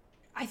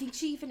I think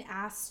she even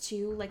asked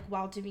too, like,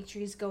 while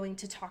Dimitri's going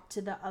to talk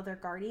to the other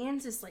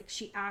guardians, is like,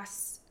 she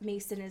asks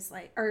Mason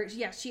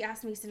she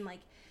asked Mason,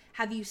 like,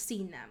 have you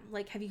seen them?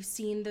 Like, have you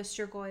seen the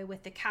Strigoi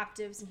with the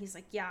captives? And he's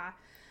like, yeah.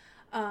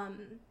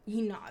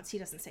 He nods. He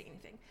doesn't say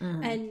anything.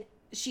 Mm-hmm. And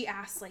she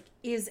asks, like,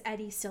 is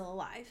Eddie still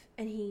alive?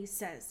 And he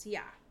says,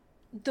 yeah.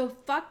 The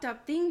fucked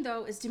up thing,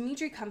 though, is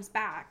Dimitri comes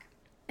back,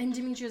 and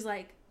Dimitri's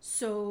like,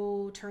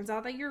 so turns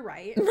out that you're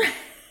right.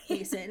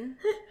 Mason,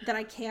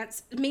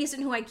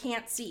 Mason, who I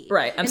can't see.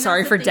 Right. I'm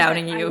sorry for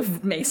doubting you,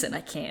 Mason.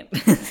 I can't.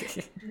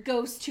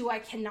 Ghost who I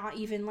cannot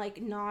even,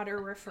 like, nod or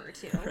refer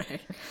to.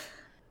 Right.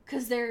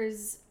 Because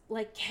there's,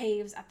 like,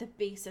 caves at the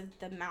base of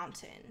the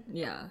mountain.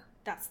 Yeah.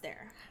 That's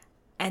there.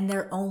 And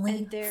they're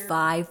only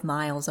 5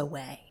 miles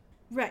away.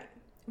 Right.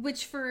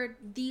 Which for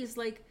these,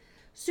 like,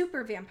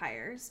 super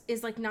vampires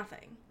is, like,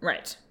 nothing.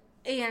 Right.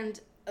 And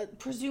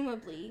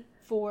presumably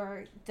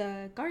for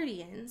the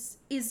guardians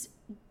is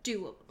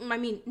doable. I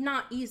mean,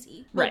 not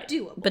easy, but right.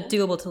 doable. But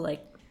doable to,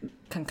 like,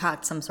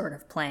 concoct some sort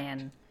of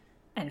plan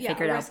and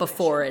figure it out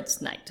before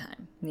it's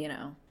nighttime, you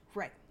know?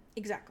 Right.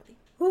 Exactly.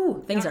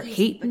 Ooh, things not are easy,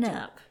 heating but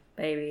up,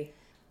 baby.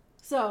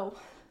 So,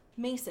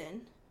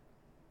 Mason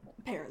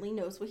apparently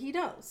knows what he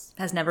knows.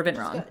 Has never been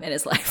wrong in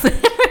his life.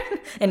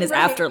 In his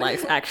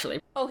afterlife, actually.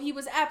 Oh, he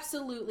was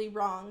absolutely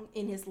wrong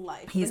in his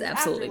life. He's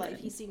absolutely afterlife,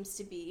 good. he seems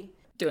to be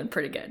doing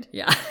pretty good.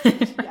 Yeah.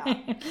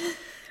 Yeah.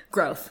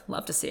 Growth.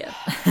 Love to see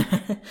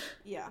it.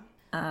 Yeah.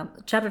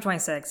 Chapter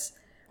 26.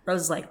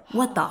 Rose is like,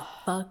 what the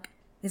fuck?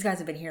 These guys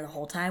have been here the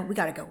whole time. We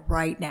gotta go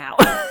right now.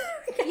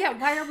 Yeah,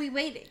 why are we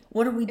waiting?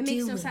 What are we It doing?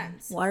 makes no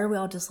sense. Why are we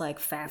all just like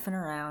faffing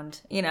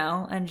around, you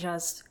know, and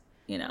just,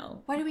 you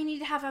know. Why do we need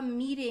to have a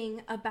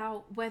meeting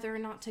about whether or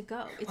not to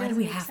go? Why do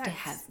we have to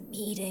have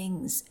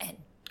meetings and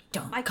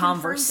I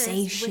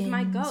conversations with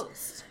my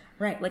ghost?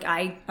 Right, like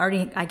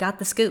I got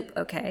the scoop,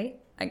 okay?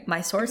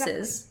 My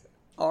sources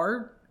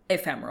are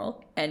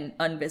ephemeral and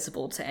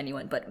invisible to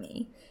anyone but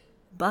me.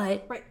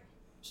 But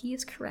he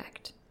is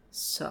correct.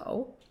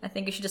 So, I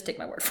think you should just take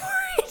my word for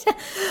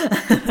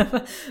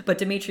it. But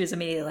Dimitri is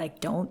immediately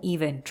like, don't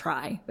even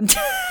try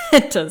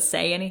to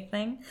say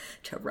anything,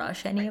 to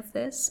rush any of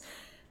this.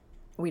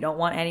 We don't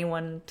want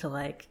anyone to,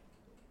 like,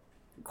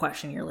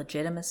 question your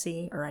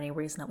legitimacy or any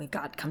reason that we've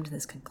got to come to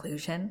this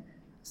conclusion.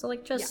 So,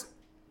 like, just,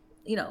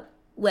 you know,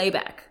 lay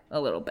back a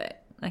little bit,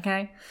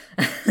 okay?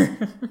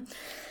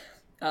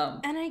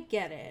 And I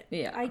get it.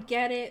 Yeah. I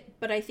get it,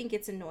 but I think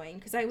it's annoying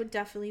because I would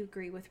definitely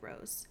agree with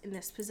Rose in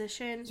this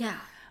position. Yeah.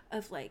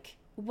 Of, like,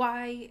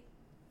 why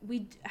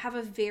we have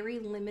a very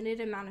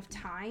limited amount of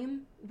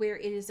time where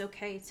it is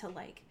okay to,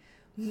 like,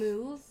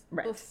 move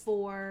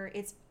before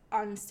it's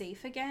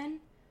unsafe again.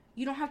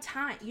 You don't have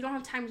time. You don't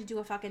have time to do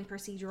a fucking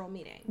procedural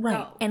meeting. Right.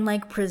 Go. And,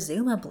 like,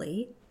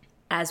 presumably,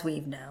 as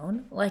we've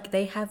known, like,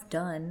 they have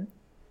done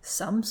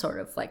some sort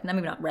of, like,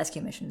 maybe not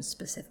rescue missions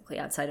specifically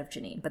outside of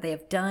Janine, but they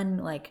have done,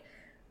 like,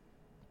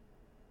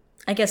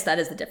 I guess that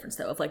is the difference,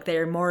 though, of, like,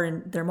 they're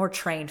more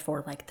trained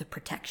for, like, the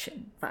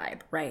protection vibe,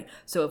 right?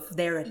 So if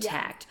they're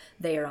attacked,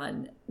 they are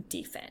on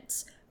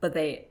defense. But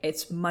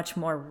it's much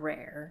more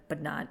rare,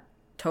 but not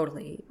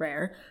totally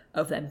rare,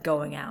 of them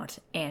going out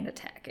and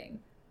attacking.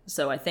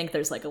 So I think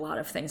there's, like, a lot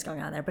of things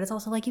going on there. But it's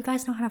also, like, you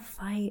guys know how to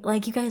fight.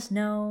 Like, you guys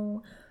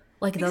know,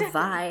 like, the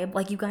vibe.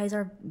 Like, you guys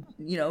are,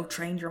 you know,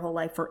 trained your whole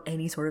life for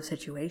any sort of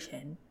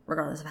situation,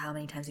 regardless of how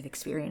many times you've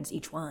experienced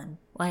each one.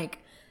 Like,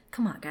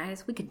 come on,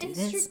 guys. We could do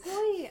this.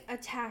 Strigoi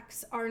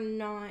attacks are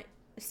not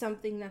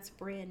something that's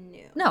brand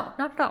new. No,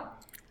 not at all.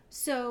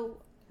 So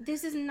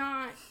this is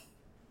not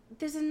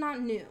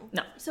new.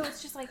 No. So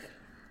it's just like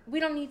we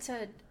don't need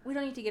to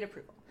get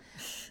approval.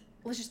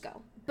 Let's just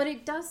go. But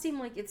it does seem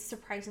like it's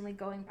surprisingly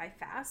going by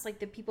fast. Like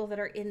the people that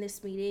are in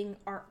this meeting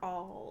are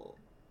all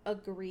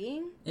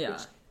agreeing,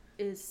 which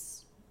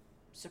is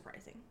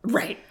surprising.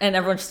 Right. And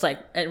everyone's just like,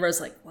 and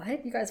Rose's like,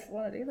 what? You guys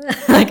want to do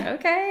that? Like,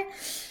 okay.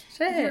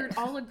 Shit. You're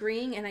all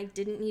agreeing and I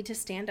didn't need to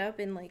stand up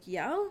and like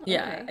yell?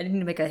 Yeah. Okay. I didn't need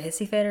to make a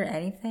hissy fit or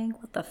anything.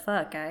 What the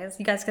fuck, guys?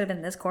 You guys could have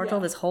been this cordial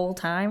this whole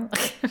time.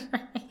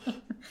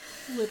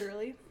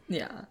 Literally.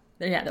 Yeah.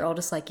 They're all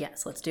just like,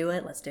 yes, let's do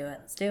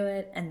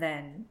it. And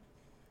then,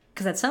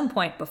 because at some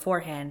point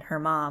beforehand, her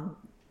mom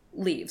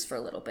leaves for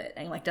a little bit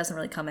and like doesn't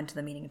really come into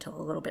the meeting until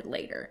a little bit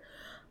later.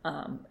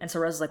 And so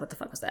Rose is like, what the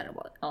fuck was that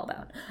all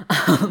about?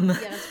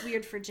 Yeah, it's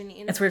weird for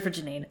Janine. It's weird for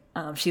Janine.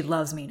 She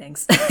loves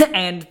meetings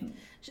and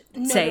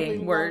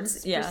saying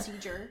words. Yeah.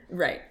 Procedure.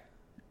 Right.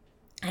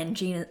 And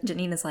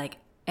Janine is like,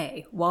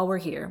 hey, while we're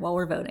here, while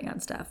we're voting on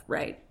stuff,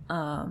 right?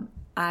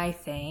 I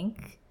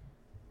think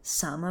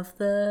some of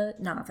the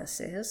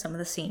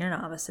senior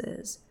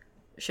novices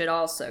should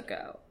also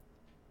go.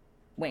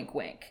 Wink,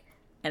 wink.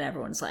 And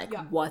everyone's like,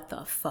 what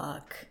the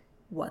fuck?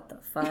 What the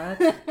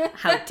fuck?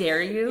 How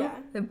dare you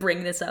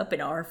bring this up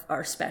in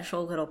our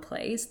special little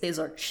place? These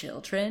are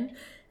children.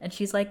 And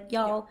she's like,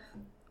 y'all,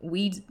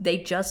 they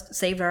just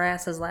saved our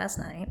asses last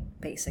night,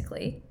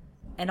 basically.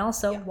 And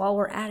also, while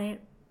we're at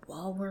it,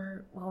 while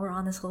we're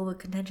on this little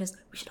contentious,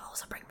 we should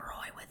also bring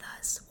Maroi with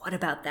us. What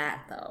about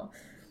that, though?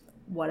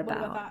 What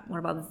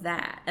about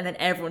that? And then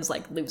everyone's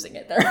like losing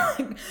it. They're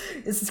like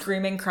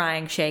screaming,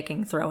 crying,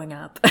 shaking, throwing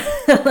up,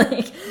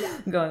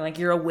 going like,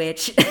 "You're a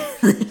witch!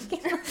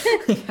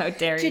 How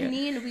dare you,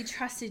 Janine? We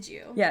trusted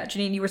you." Yeah,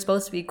 Janine, you were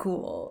supposed to be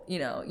cool. You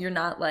know, you're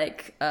not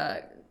like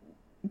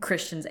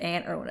Christian's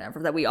aunt or whatever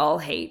that we all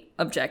hate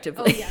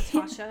objectively. Oh yeah,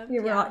 Tasha.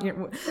 You're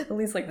at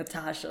least like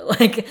Natasha.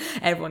 Like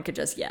everyone could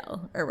just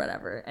yell or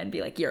whatever and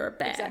be like, "You're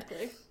bad."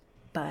 Exactly.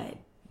 But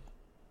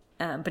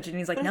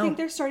Janine's like, no. I think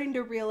they're starting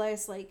to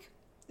realize like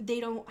they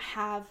don't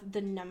have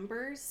the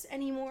numbers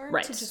anymore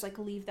to just like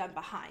leave them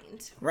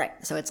behind. Right.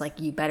 So it's like,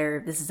 you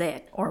better, this is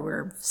it, or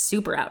we're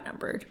super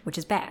outnumbered, which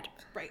is bad.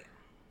 Right.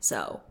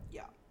 So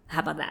how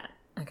about that?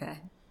 Okay.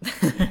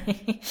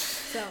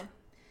 So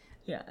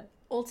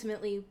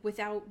ultimately,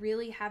 without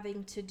really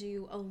having to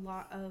do a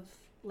lot of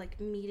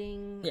like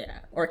meeting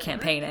or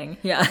campaigning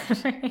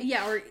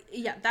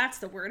that's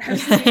the word I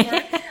was looking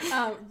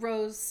for.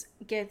 Rose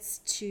gets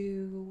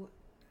to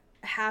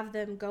have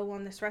them go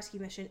on this rescue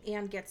mission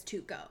and gets to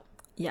go,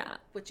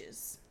 which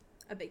is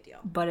a big deal,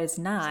 but it's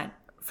not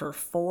for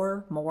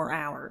 4 more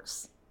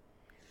hours,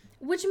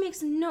 which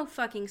makes no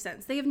fucking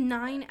sense. They have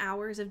 9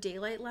 hours of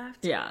daylight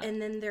left, and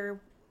then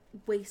they're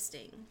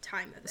wasting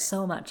time of it,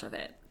 so much of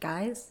it,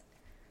 guys.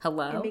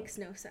 Hello, it makes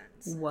no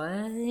sense.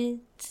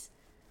 What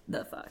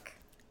the fuck?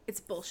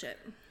 It's bullshit.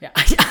 Yeah.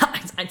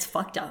 It's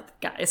fucked up,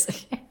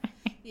 guys.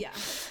 Yeah,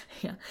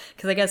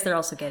 because I guess they're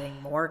also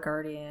getting more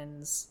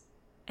guardians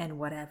and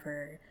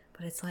whatever,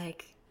 but it's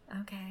like,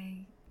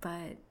 okay,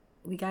 but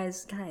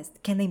guys,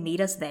 can they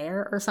meet us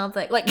there or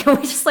something? Like, can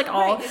we just like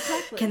all, Right,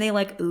 exactly. can they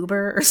like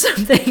Uber or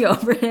something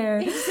over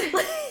there?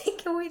 Like,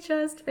 can we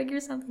just figure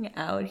something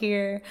out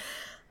here?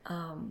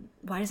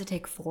 Why does it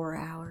take 4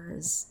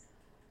 hours?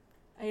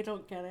 I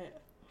don't get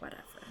it.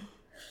 Whatever.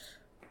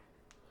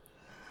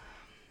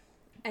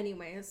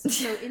 Anyways,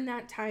 so in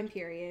that time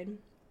period,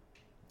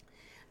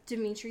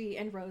 Dimitri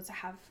and Rose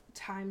have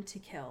time to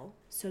kill,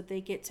 so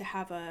they get to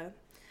have a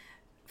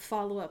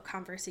follow-up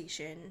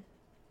conversation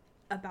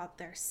about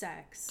their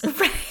sex.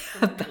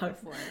 About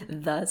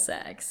the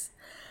sex.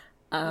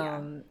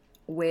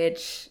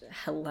 Which,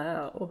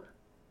 hello.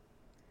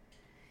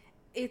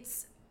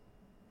 It's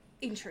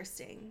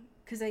interesting,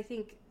 because I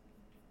think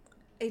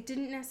it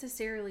didn't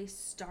necessarily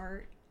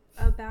start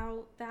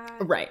about that.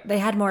 Right. They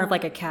had more of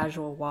like a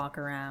casual walk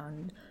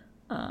around.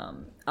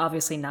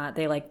 Obviously not.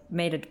 They like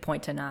made a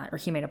point to not, or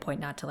he made a point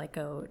not to like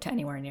go to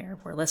anywhere near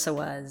where Lissa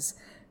was,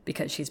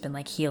 because she's been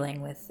like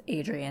healing with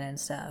Adrian and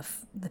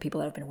stuff, the people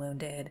that have been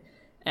wounded.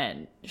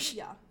 And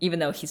even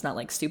though he's not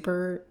like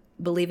super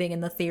believing in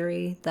the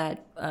theory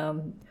that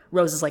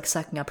Rose is like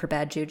sucking up her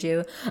bad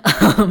juju,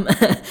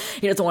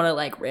 he doesn't want to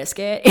like risk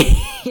it,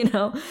 you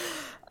know?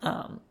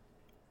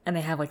 And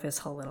they have like this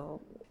whole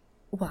little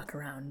walk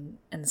around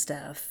and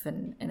stuff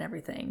and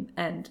everything,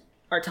 and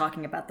are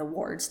talking about the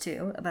wards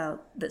too,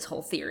 about this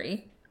whole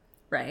theory,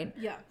 right?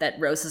 Yeah. That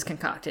Rose has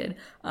concocted.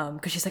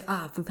 Because she's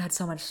like, we've had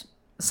so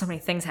many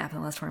things happen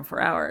in the last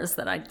 24 hours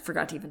that I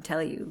forgot to even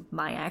tell you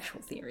my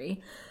actual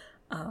theory.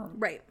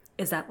 Right.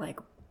 Is that like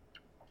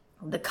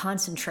the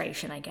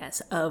concentration, I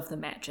guess, of the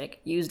magic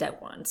used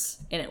at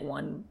once and at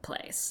one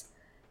place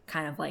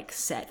kind of like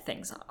set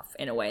things off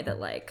in a way that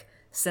like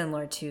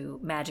similar to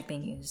magic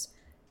being used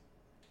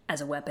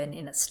as a weapon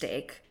in a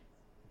stake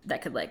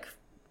that could like,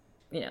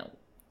 you know,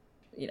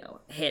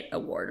 hit a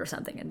ward or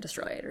something and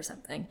destroy it or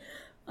something.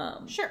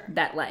 Sure.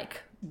 That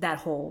like that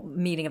whole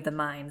meeting of the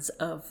minds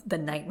of the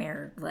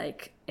nightmare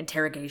like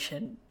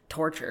interrogation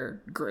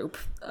torture group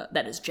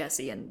that is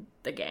Jesse and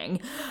the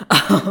gang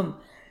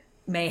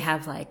may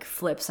have like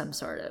flipped some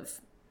sort of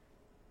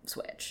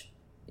switch,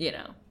 you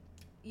know.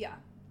 Yeah.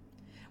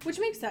 Which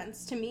makes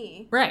sense to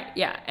me. Right,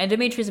 yeah. And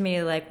Dimitri's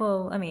immediately like,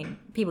 well, I mean,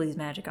 people use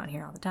magic on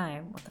here all the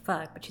time. What the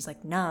fuck? But she's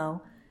like,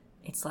 no,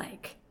 it's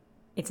like,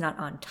 it's not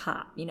on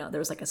top. You know, there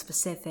was like a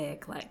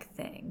specific like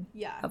thing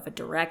of a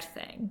direct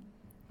thing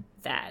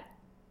that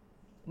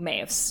may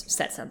have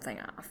set something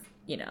off,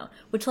 you know.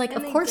 Which like,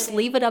 and of course,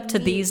 leave it up to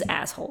these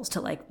assholes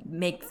to like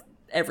make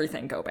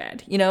everything go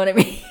bad. You know what I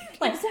mean?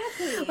 Like,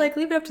 exactly. Like,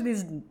 leave it up to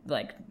these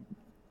like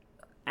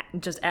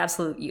just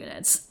absolute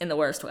units in the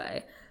worst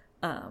way.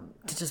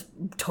 To just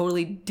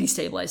totally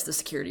destabilize the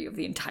security of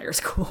the entire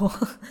school.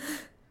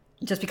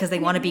 Just because they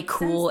want to be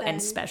cool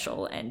and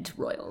special and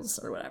royals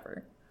or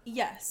whatever.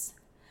 Yes.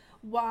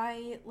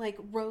 Why, like,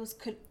 Rose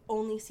could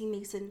only see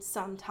Mason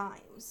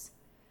sometimes.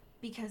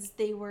 Because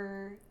they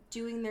were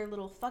doing their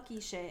little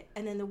fucky shit,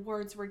 and then the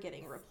wards were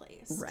getting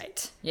replaced.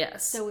 Right.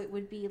 Yes. So it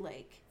would be,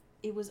 like,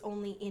 it was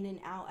only in and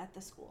out at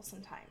the school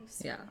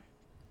sometimes. Yeah.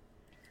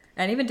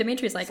 And even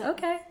Dimitri's like,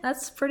 okay,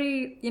 that's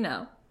pretty, you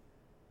know.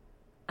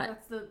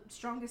 That's the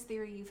strongest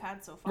theory you've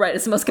had so far. Right,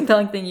 it's the most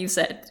compelling thing you've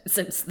said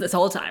since this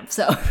whole time.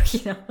 So,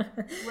 you know.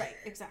 Right,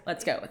 exactly.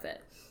 Let's go with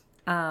it.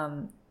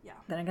 Yeah.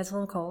 Then it gets a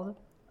little cold.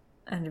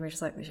 And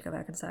Dimitri's like, we should go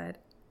back inside.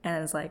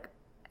 And it's like,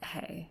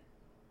 hey,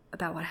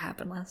 about what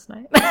happened last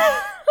night.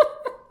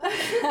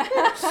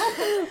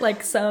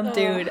 Like some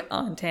dude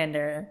on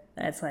Tinder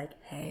that's like,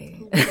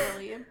 hey.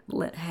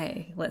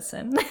 Hey,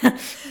 listen.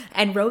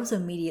 And Rose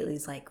immediately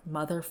is like,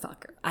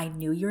 motherfucker, I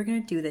knew you were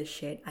going to do this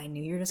shit. I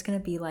knew you were just going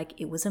to be like,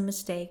 it was a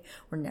mistake.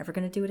 We're never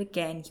going to do it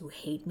again. You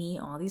hate me,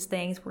 all these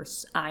things.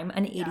 I'm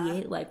an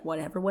idiot. Like,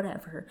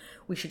 whatever.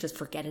 We should just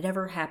forget it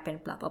ever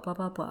happened. Blah, blah, blah,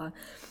 blah, blah.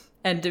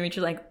 And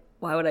Dimitri's like,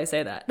 why would I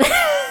say that?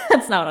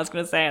 That's not what I was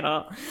going to say at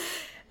all.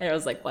 And I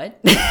was like, what?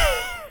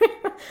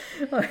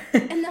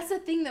 And that's the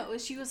thing, though,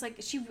 is she was like,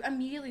 she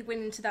immediately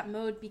went into that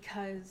mode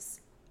because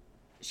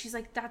she's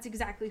like, that's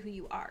exactly who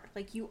you are.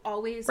 Like, you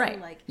always are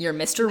like, you're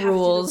Mr.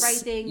 Rules. You have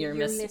to do the right thing. You're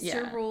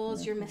Mr.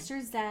 Rules. You're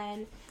Mr.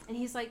 Zen. And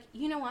he's like,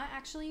 you know what,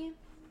 actually,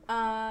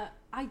 I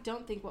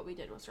don't think what we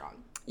did was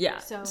wrong. Yeah.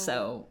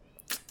 So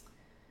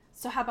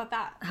how about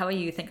that? How do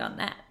you think on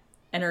that?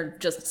 And her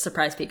just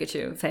surprised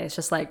Pikachu face,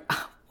 just like,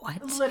 oh,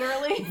 what?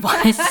 Literally.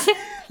 What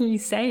are you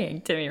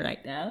saying to me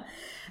right now?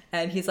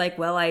 And he's like,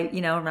 well, I,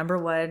 remember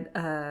what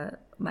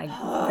my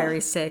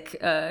very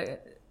sick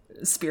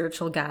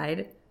spiritual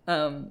guide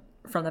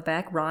from the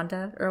back,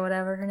 Rhonda or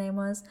whatever her name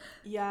was.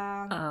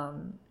 Yeah.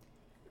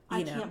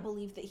 I can't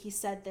believe that he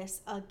said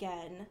this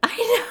again. I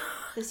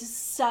know. This is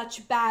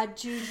such bad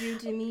juju,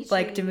 Dimitri.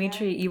 Like,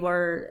 Dimitri, you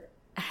are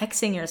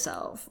hexing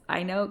yourself.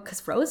 I know,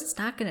 because Rose is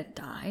not going to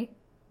die,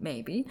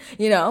 maybe,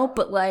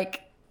 but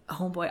like,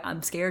 homeboy,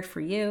 I'm scared for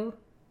you.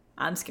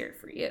 I'm scared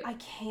for you. I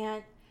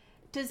can't.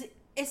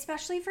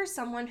 Especially for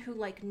someone who,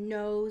 like,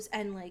 knows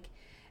and, like,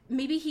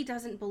 maybe he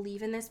doesn't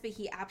believe in this, but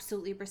he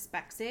absolutely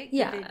respects it.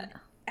 Yeah. Given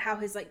how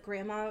his, like,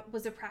 grandma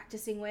was a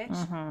practicing witch.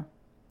 Mm-hmm.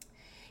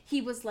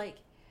 He was like,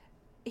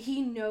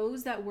 he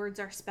knows that words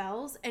are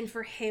spells, and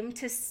for him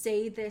to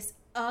say this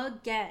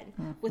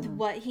again with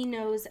what he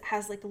knows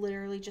has like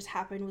literally just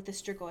happened with the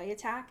Strigoi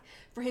attack,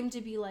 for him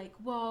to be like,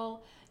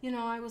 well, you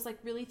know, I was like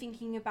really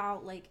thinking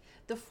about like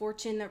the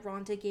fortune that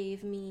Rhonda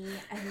gave me,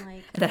 and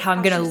like that how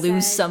I'm gonna she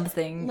lose said,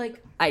 something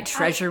like I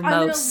treasure I'm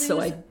gonna most, so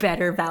lose- I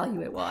better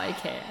value it while I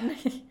can.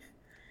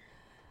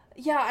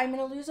 yeah, I'm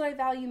gonna lose what I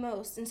value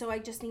most, and so I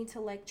just need to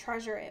like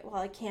treasure it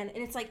while I can. And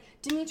it's like,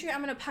 Dimitri,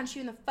 I'm gonna punch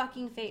you in the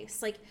fucking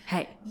face. Like,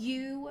 Hey.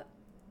 you,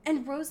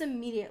 and Rose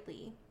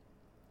immediately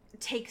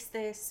takes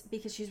this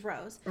because she's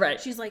Rose. Right.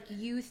 She's like,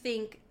 you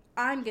think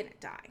I'm gonna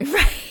die.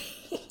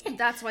 Right.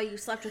 That's why you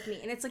slept with me.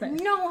 And it's like, Right.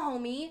 no,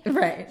 homie.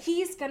 Right.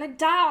 He's gonna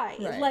die.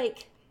 Right.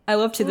 Like, I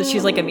love too that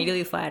she's like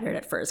immediately flattered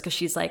at first because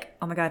she's like,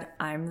 oh my god,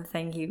 I'm the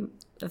thing you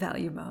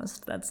value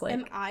most. That's like,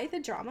 am I the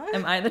drama?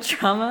 am I the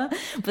trauma?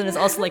 But then it's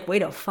also like,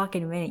 wait a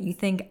fucking minute, you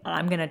think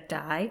I'm gonna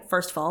die?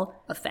 First of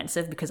all,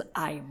 offensive, because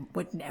I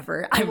would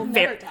never. I will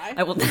never die.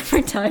 I will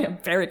never die. I'm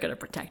very good at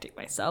protecting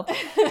myself.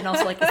 And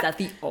also, like, is that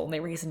the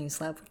only reason you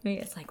slept with me?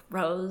 It's like,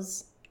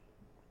 Rose,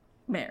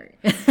 Mary.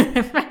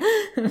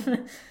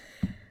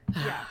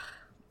 Yeah.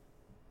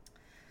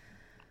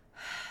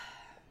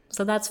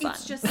 So that's fun.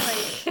 It's just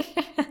like,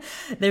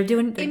 they're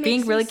being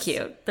makes really you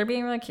cute. They're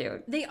being really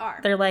cute. they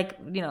are. They're like,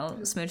 you know,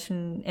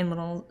 smooching in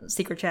little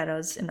secret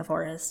shadows in the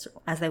forest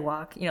as they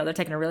walk. You know, they're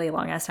taking a really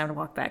long ass time to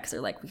walk back because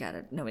they're like, we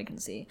gotta, nobody can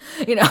see.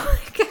 You know?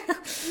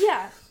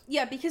 Yeah.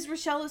 Yeah, because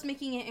Rochelle is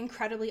making it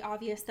incredibly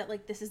obvious that,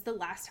 like, this is the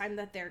last time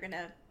that they're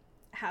gonna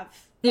have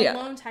Yeah.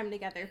 alone time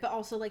together, but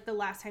also, like, the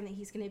last time that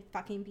he's gonna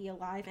fucking be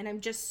alive. And I'm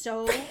just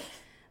so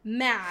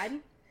mad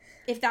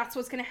if that's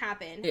what's gonna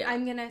happen. Yeah.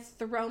 I'm gonna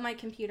throw my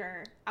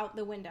computer out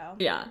the window.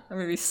 Yeah, I'm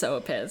gonna be so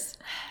pissed.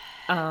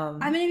 I'm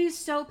gonna be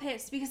so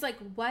pissed because, like,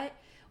 what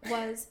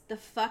was the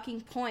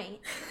fucking point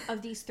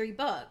of these 3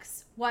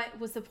 books? What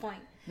was the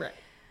point? Right.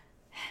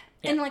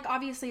 And, like,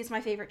 obviously it's my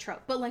favorite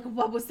trope, but, like,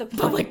 what was the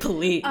point? But like,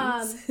 please.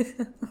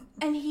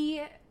 And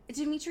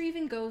Dimitri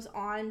even goes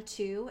on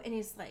too, and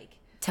is like,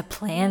 to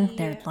plan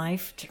their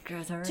life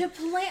together. to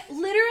plan,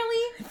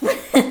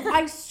 literally,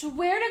 I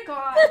swear to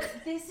God,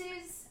 this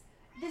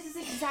is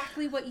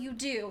exactly what you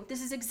do.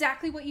 This is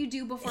exactly what you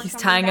do before He's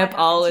something tying bad up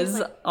all happens.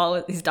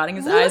 his, he's dotting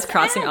his Loose I's,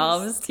 crossing all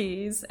of ends. his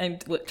T's,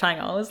 and tying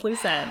all his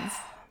loose ends,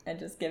 and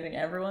just giving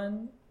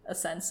everyone a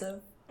sense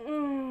of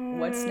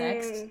what's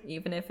next,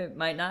 even if it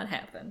might not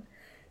happen.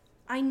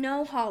 I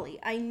know, Holly.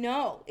 I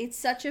know. It's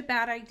such a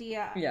bad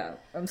idea. Yeah,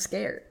 I'm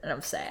scared and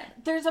I'm sad.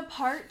 There's a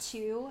part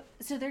too,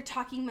 so they're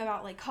talking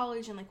about like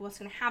college and like what's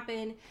gonna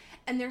happen,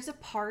 and there's a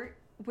part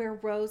where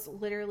Rose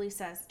literally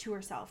says to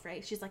herself,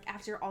 right? She's like,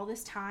 after all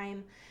this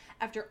time,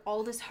 after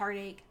all this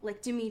heartache,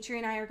 like, Dimitri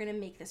and I are gonna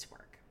make this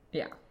work.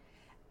 Yeah.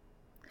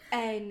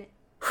 And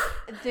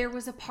there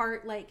was a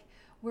part like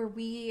where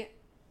we,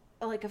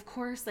 like, of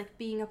course, like,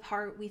 being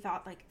apart, we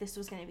thought like this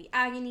was gonna be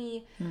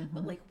agony,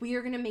 but like, we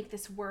are gonna make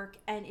this work,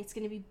 and it's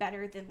gonna be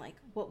better than like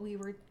what we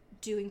were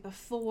doing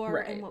before,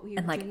 Right. and what we were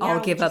And like, doing I'll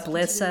now, give which up is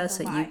continuing Lissa to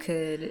so lie. you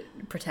could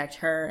protect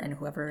her and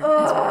whoever is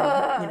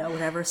around, you know,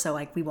 whatever. So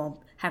like, we won't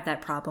have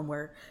that problem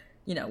where,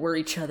 you know, we're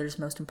each other's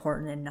most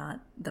important and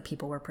not the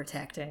people we're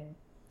protecting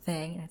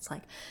thing. And it's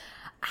like,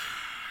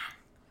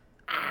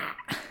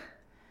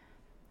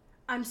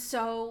 I'm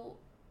so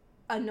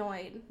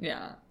annoyed.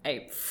 yeah,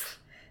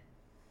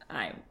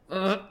 I'm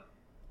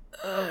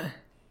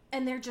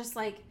And they're just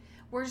like,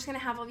 we're just gonna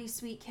have all these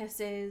sweet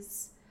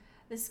kisses.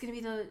 This is gonna be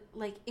the,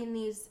 like, in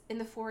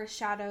the forest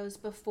shadows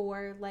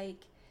before, like,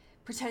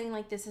 pretending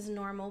like this is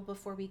normal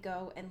before we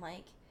go and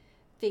like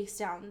face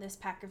down this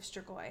pack of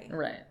Strigoi.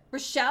 right.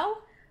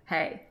 Rochelle?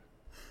 Hey,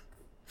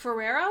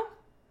 Ferrero?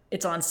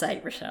 it's on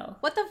site, Rochelle.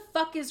 What the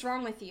fuck is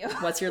wrong with you?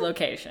 What's your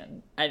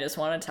location? I just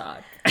want to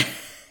talk.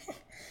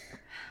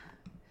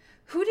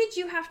 Who did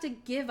you have to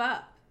give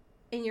up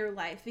in your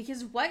life?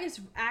 Because what is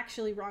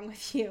actually wrong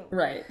with you?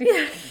 Right.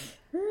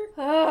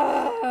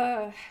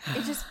 Ugh.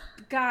 It just,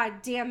 god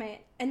damn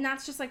it. And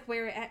that's just like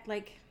where it,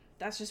 like,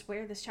 that's just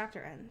where this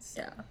chapter ends.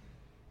 Yeah.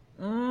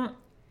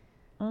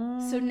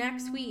 So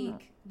next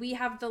week, we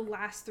have the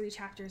last 3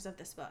 chapters of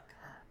this book.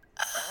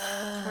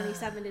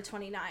 27 to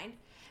 29.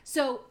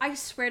 So I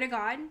swear to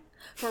God,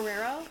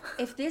 Ferrero,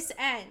 if this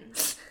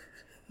ends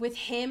with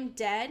him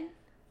dead,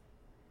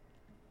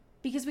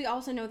 because we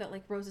also know that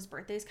like Rose's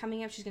birthday is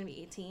coming up, she's going to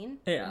be 18.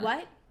 Yeah.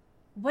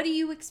 What do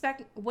you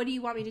expect? What do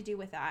you want me to do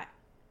with that?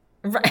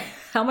 Right.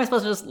 How am I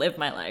supposed to just live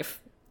my life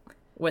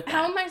with that?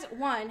 How am I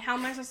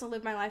supposed to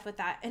live my life with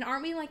that? And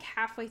aren't we like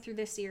halfway through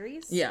this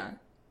series? Yeah.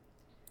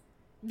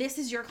 This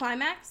is your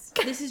climax?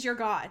 This is your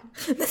god.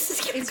 This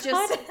is your It's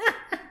God. just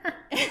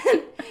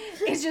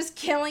it's just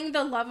killing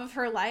the love of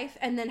her life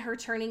and then her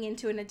turning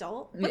into an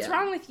adult. What's Yeah.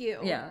 wrong with you?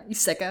 Yeah, you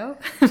sicko.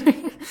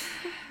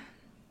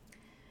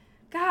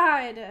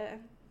 God,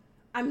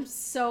 I'm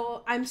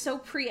so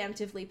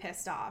preemptively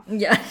pissed off.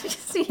 Yeah,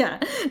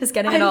 just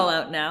getting it all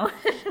out now,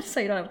 so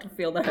you don't have to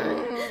feel the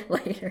hurt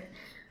later.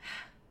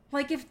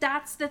 Like, if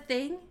that's the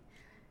thing,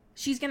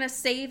 she's gonna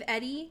save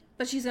Eddie,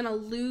 but she's gonna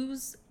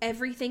lose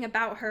everything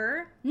about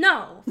her.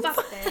 No,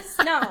 fuck this.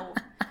 No.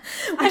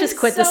 We just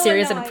quit the so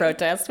series in annoyed.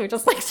 protest. We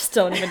just just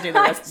don't even do the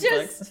rest of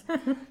the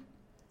books.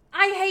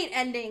 I hate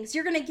endings.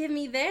 You're gonna give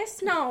me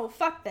this? No,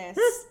 fuck this.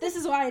 This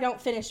is why I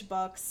don't finish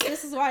books.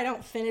 This is why I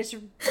don't finish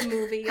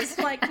movies.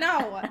 Like,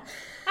 no,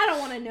 I don't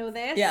want to know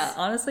this. Yeah,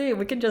 honestly,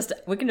 we can just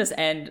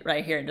end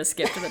right here and just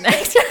skip to the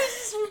next.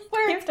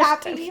 Where it's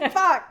happy.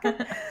 Fuck.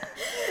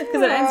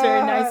 Because it ends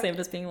very nicely of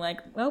just being like,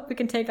 well, we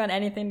can take on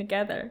anything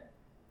together.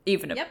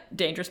 Even a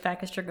dangerous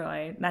package to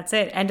go. That's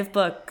it. End of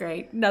book.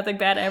 Great. Nothing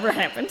bad ever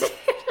happened.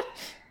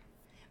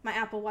 My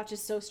Apple Watch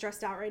is so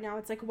stressed out right now.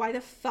 It's like, why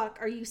the fuck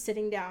are you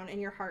sitting down and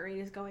your heart rate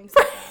is going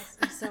so fast?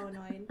 I'm so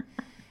annoyed.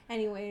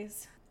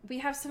 Anyways, we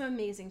have some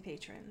amazing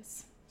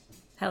patrons.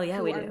 Hell yeah,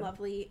 we do. Who are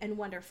lovely and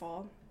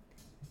wonderful,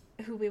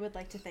 who we would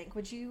like to thank.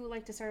 Would you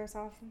like to start us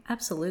off?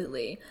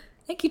 Absolutely.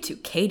 Thank you to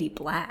Katie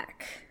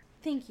Black.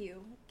 Thank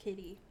you,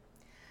 Katie.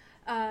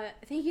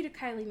 Thank you to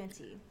Kylie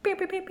Minty. Pew,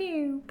 pew, pew,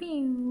 pew,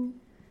 pew.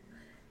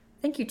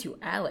 Thank you to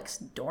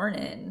Alex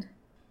Dornan.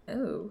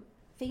 Oh.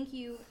 Thank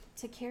you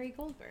to Carrie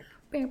Goldberg.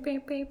 Pew, pew,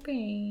 pew,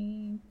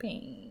 pew,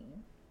 pew.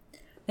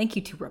 Thank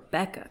you to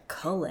Rebecca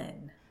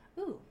Cullen.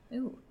 Ooh.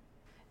 Ooh.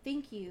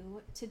 Thank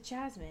you to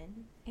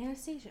Jasmine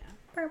Anastasia.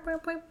 Pew, pew,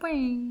 pew,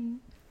 pew.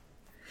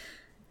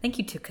 Thank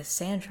you to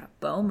Cassandra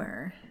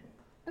Bomer.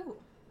 Ooh.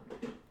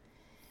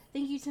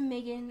 Thank you to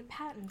Megan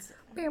Pattinson.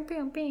 Pew,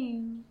 pew,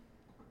 pew.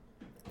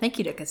 Thank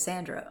you to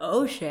Cassandra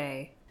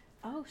O'Shea.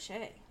 Oh,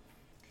 Shay.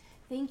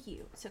 Thank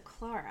you to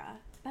Clara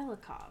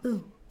Belikov.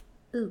 Ooh.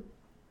 Ooh.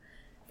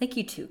 Thank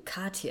you to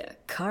Katya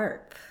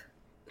Karp.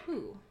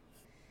 Ooh.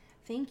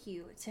 Thank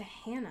you to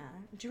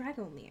Hannah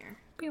Dragomir.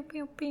 Pew,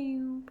 pew,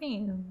 pew,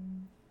 pew.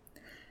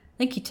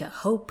 Thank you to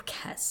Hope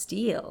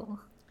Castile.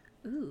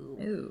 Ooh.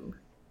 Ooh.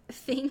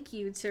 Thank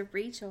you to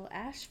Rachel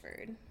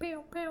Ashford.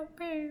 Pew, pew,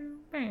 pew,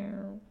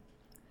 pew.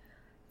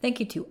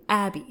 Thank you to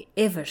Abby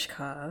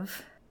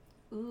Ivershkov.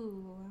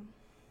 Ooh.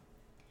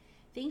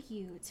 Thank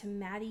you to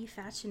Maddie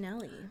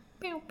Facinelli.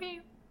 Pew,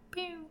 pew,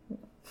 pew.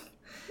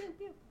 Pew,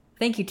 pew.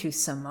 Thank you to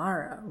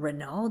Samara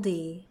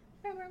Rinaldi.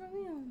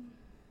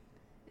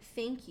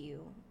 Thank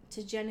you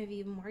to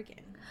Genevieve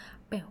Morgan.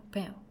 Pew,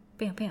 pew,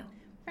 pew, pew.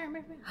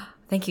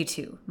 Thank you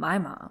to my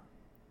mom,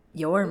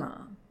 your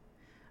mom,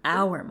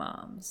 our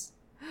moms,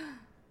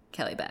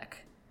 Kelly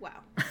Beck.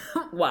 Wow.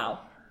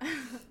 Wow.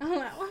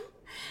 Wow.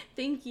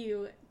 Thank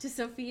you to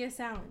Sophia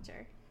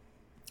Salinger.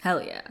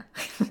 Hell yeah.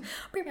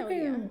 Hell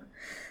yeah.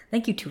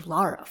 Thank you to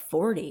Laura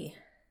Forty.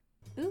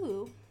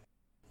 Ooh.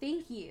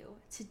 Thank you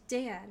to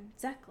Dan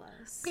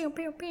Zeklas. Pew,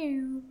 pew,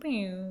 pew,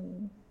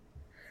 pew.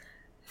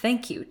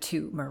 Thank you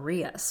to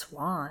Maria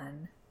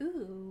Swan.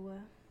 Ooh.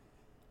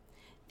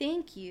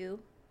 Thank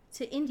you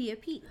to India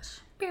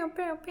Peach. Pew,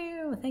 pew,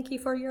 pew. Thank you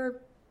for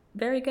your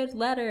very good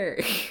letter.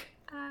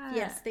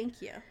 Yes,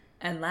 thank you.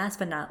 And last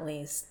but not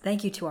least,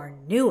 thank you to our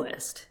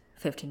newest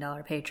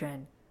 $15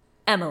 patron,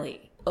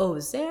 Emily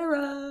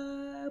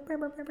Ozera.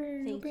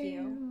 Thank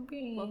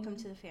you. Welcome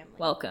to the family.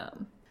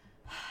 Welcome.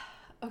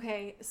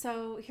 Okay,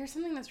 so here's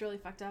something that's really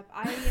fucked up.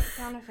 I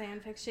found a fan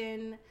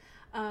fiction,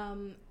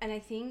 and I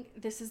think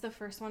this is the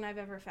first one I've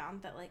ever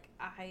found that, like,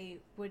 I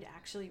would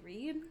actually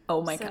read.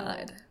 Oh my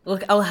god.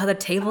 Look, how the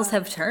tables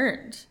have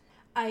turned.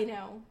 I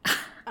know.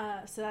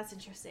 So that's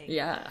interesting.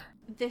 Yeah.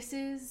 This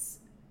is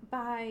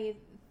by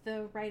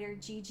the writer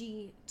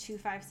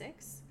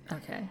GG256.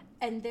 Okay.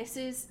 And this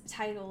is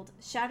titled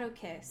Shadow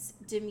Kiss,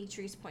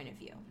 Dimitri's Point of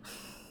View.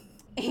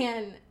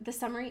 And the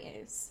summary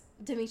is,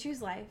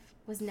 Dimitri's life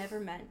was never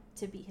meant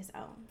to be his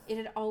own. It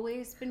had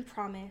always been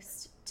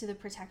promised to the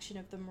protection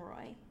of the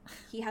Moroi.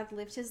 He had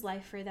lived his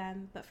life for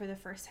them, but for the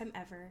first time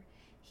ever,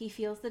 he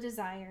feels the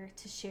desire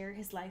to share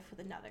his life with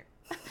another.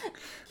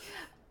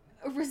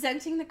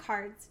 Resenting the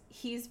cards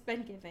he's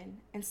been given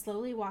and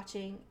slowly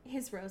watching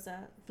his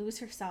Rosa lose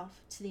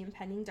herself to the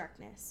impending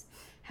darkness,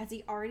 has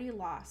he already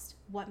lost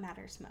what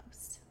matters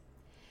most?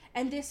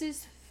 And this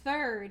is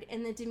third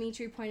in the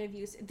Dimitri point of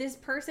view. This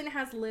person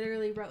has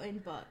literally written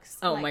books.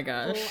 Oh my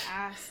gosh. Full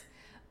ass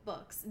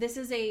books. This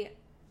is a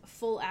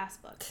full ass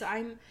book. So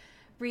I'm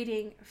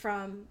reading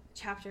from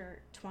chapter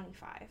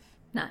 25.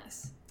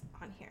 Nice.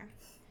 On here.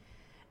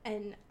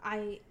 And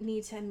I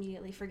need to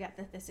immediately forget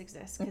that this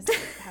exists because it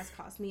has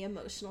caused me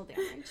emotional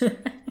damage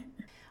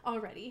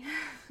already.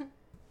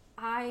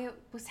 I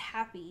was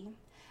happy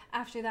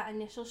after that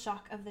initial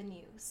shock of the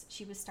news.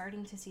 She was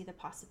starting to see the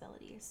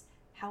possibilities.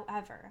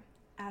 However,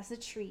 as the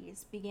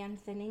trees began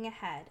thinning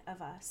ahead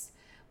of us,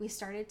 we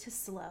started to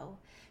slow,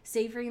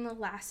 savoring the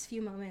last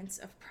few moments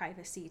of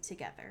privacy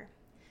together.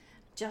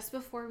 Just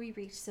before we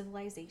reached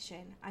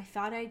civilization, I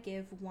thought I'd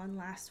give one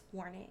last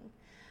warning.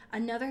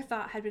 Another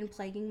thought had been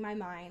plaguing my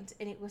mind,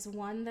 and it was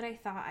one that I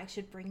thought I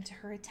should bring to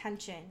her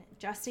attention,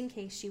 just in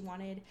case she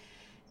wanted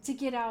to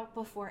get out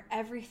before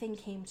everything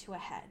came to a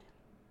head.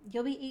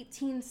 You'll be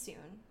 18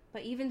 soon,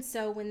 but even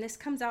so, when this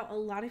comes out, a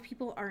lot of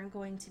people aren't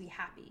going to be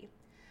happy.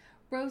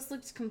 Rose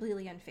looked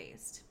completely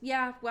unfazed.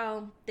 Yeah,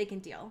 well, they can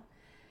deal.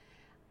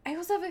 I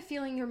also have a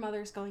feeling your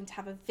mother's going to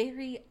have a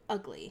very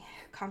ugly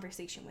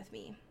conversation with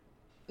me.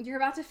 You're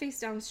about to face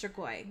down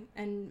Strigoi,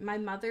 and my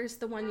mother's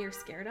the one you're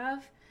scared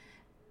of.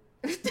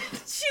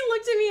 She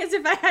looked at me as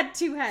if I had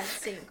two heads.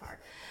 Same car.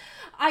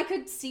 I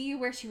could see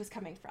where she was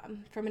coming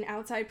from. From an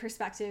outside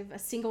perspective, a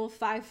single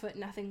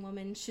 5'0"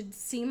 woman should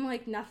seem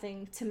like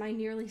nothing to my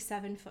nearly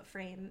 7-foot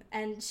frame,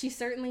 and she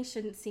certainly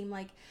shouldn't seem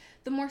like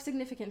the more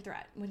significant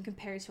threat when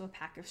compared to a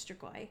pack of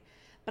Strigoi.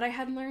 But I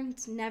had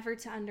learned never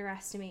to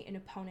underestimate an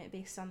opponent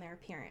based on their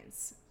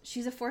appearance.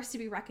 She's a force to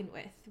be reckoned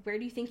with. Where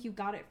do you think you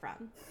got it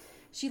from?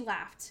 She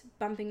laughed,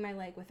 bumping my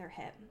leg with her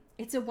hip.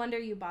 It's a wonder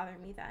you bother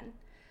me then.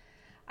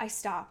 I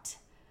stopped,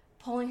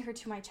 pulling her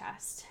to my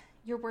chest.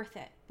 You're worth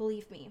it,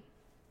 believe me.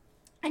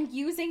 And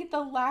using the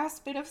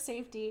last bit of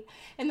safety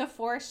in the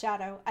forest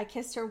shadow, I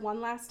kissed her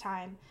one last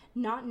time,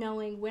 not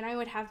knowing when I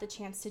would have the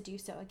chance to do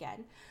so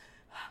again.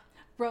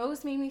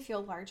 Rose made me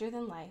feel larger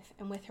than life,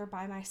 and with her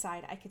by my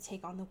side, I could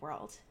take on the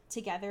world.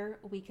 Together,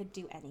 we could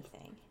do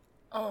anything.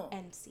 Oh.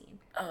 End scene.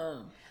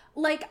 Oh.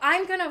 Like,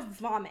 I'm gonna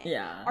vomit.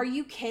 Yeah. Are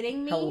you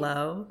kidding me?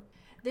 Hello?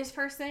 This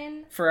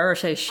person... Ferrero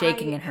Rocher's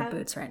shaking in her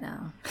boots right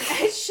now.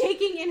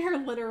 Shaking in her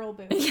literal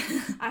boots.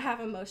 I have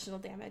emotional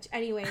damage.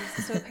 Anyways,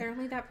 so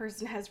apparently that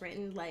person has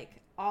written, like,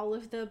 all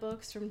of the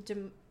books from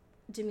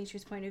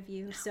Dimitri's point of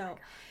view. So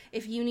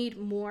if you need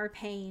more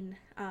pain,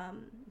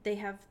 they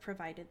have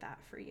provided that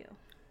for you.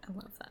 I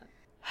love that.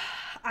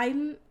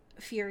 I'm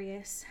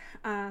furious.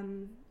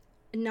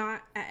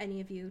 Not at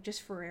any of you,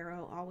 just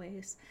Ferrero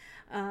always.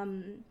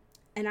 And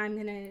I'm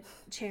going to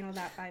channel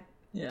that by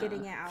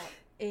getting it out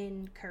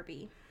in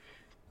Kirby.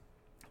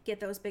 Get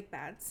those big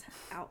bads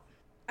out.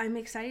 I'm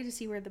excited to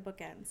see where the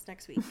book ends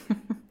next week.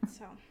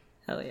 So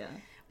hell yeah.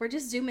 We're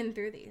just zooming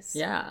through these.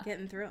 Yeah.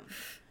 Getting through them.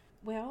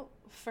 Well,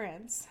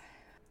 friends,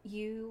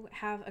 you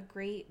have a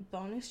great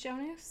bonus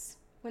Jonas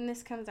when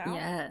this comes out.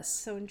 Yes.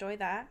 So enjoy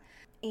that.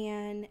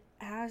 And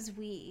as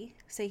we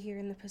say here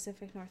in the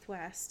Pacific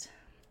Northwest,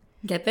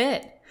 get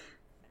bit.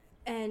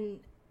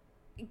 And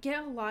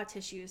get a lot of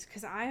tissues,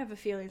 because I have a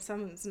feeling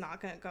something's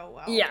not going to go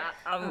well. Yeah,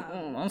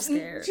 I'm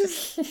scared.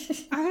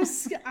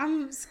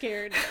 I'm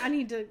scared. I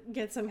need to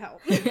get some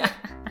help.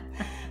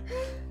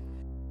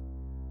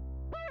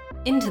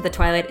 Into the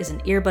Twilight is an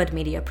Earbud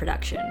Media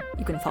production.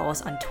 You can follow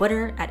us on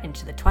Twitter at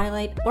Into the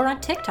Twilight or on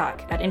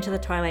TikTok at Into the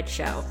Twilight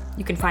Show.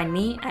 You can find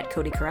me at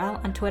Cody Corral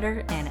on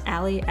Twitter and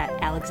Allie at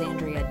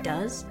Alexandria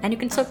Does. And you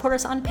can support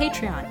us on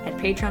Patreon at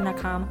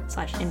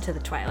patreon.com/Into the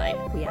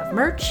Twilight. We have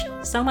merch,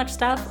 so much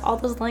stuff. All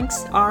those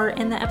links are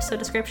in the episode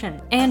description.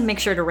 And make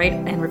sure to rate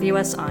and review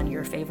us on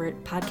your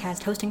favorite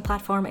podcast hosting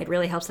platform. It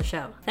really helps the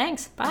show.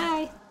 Thanks.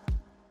 Bye.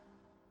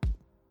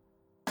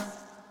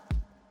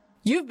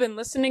 You've been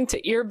listening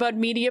to Earbud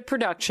Media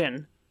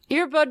Production.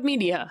 Earbud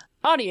Media,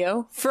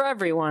 audio for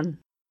everyone.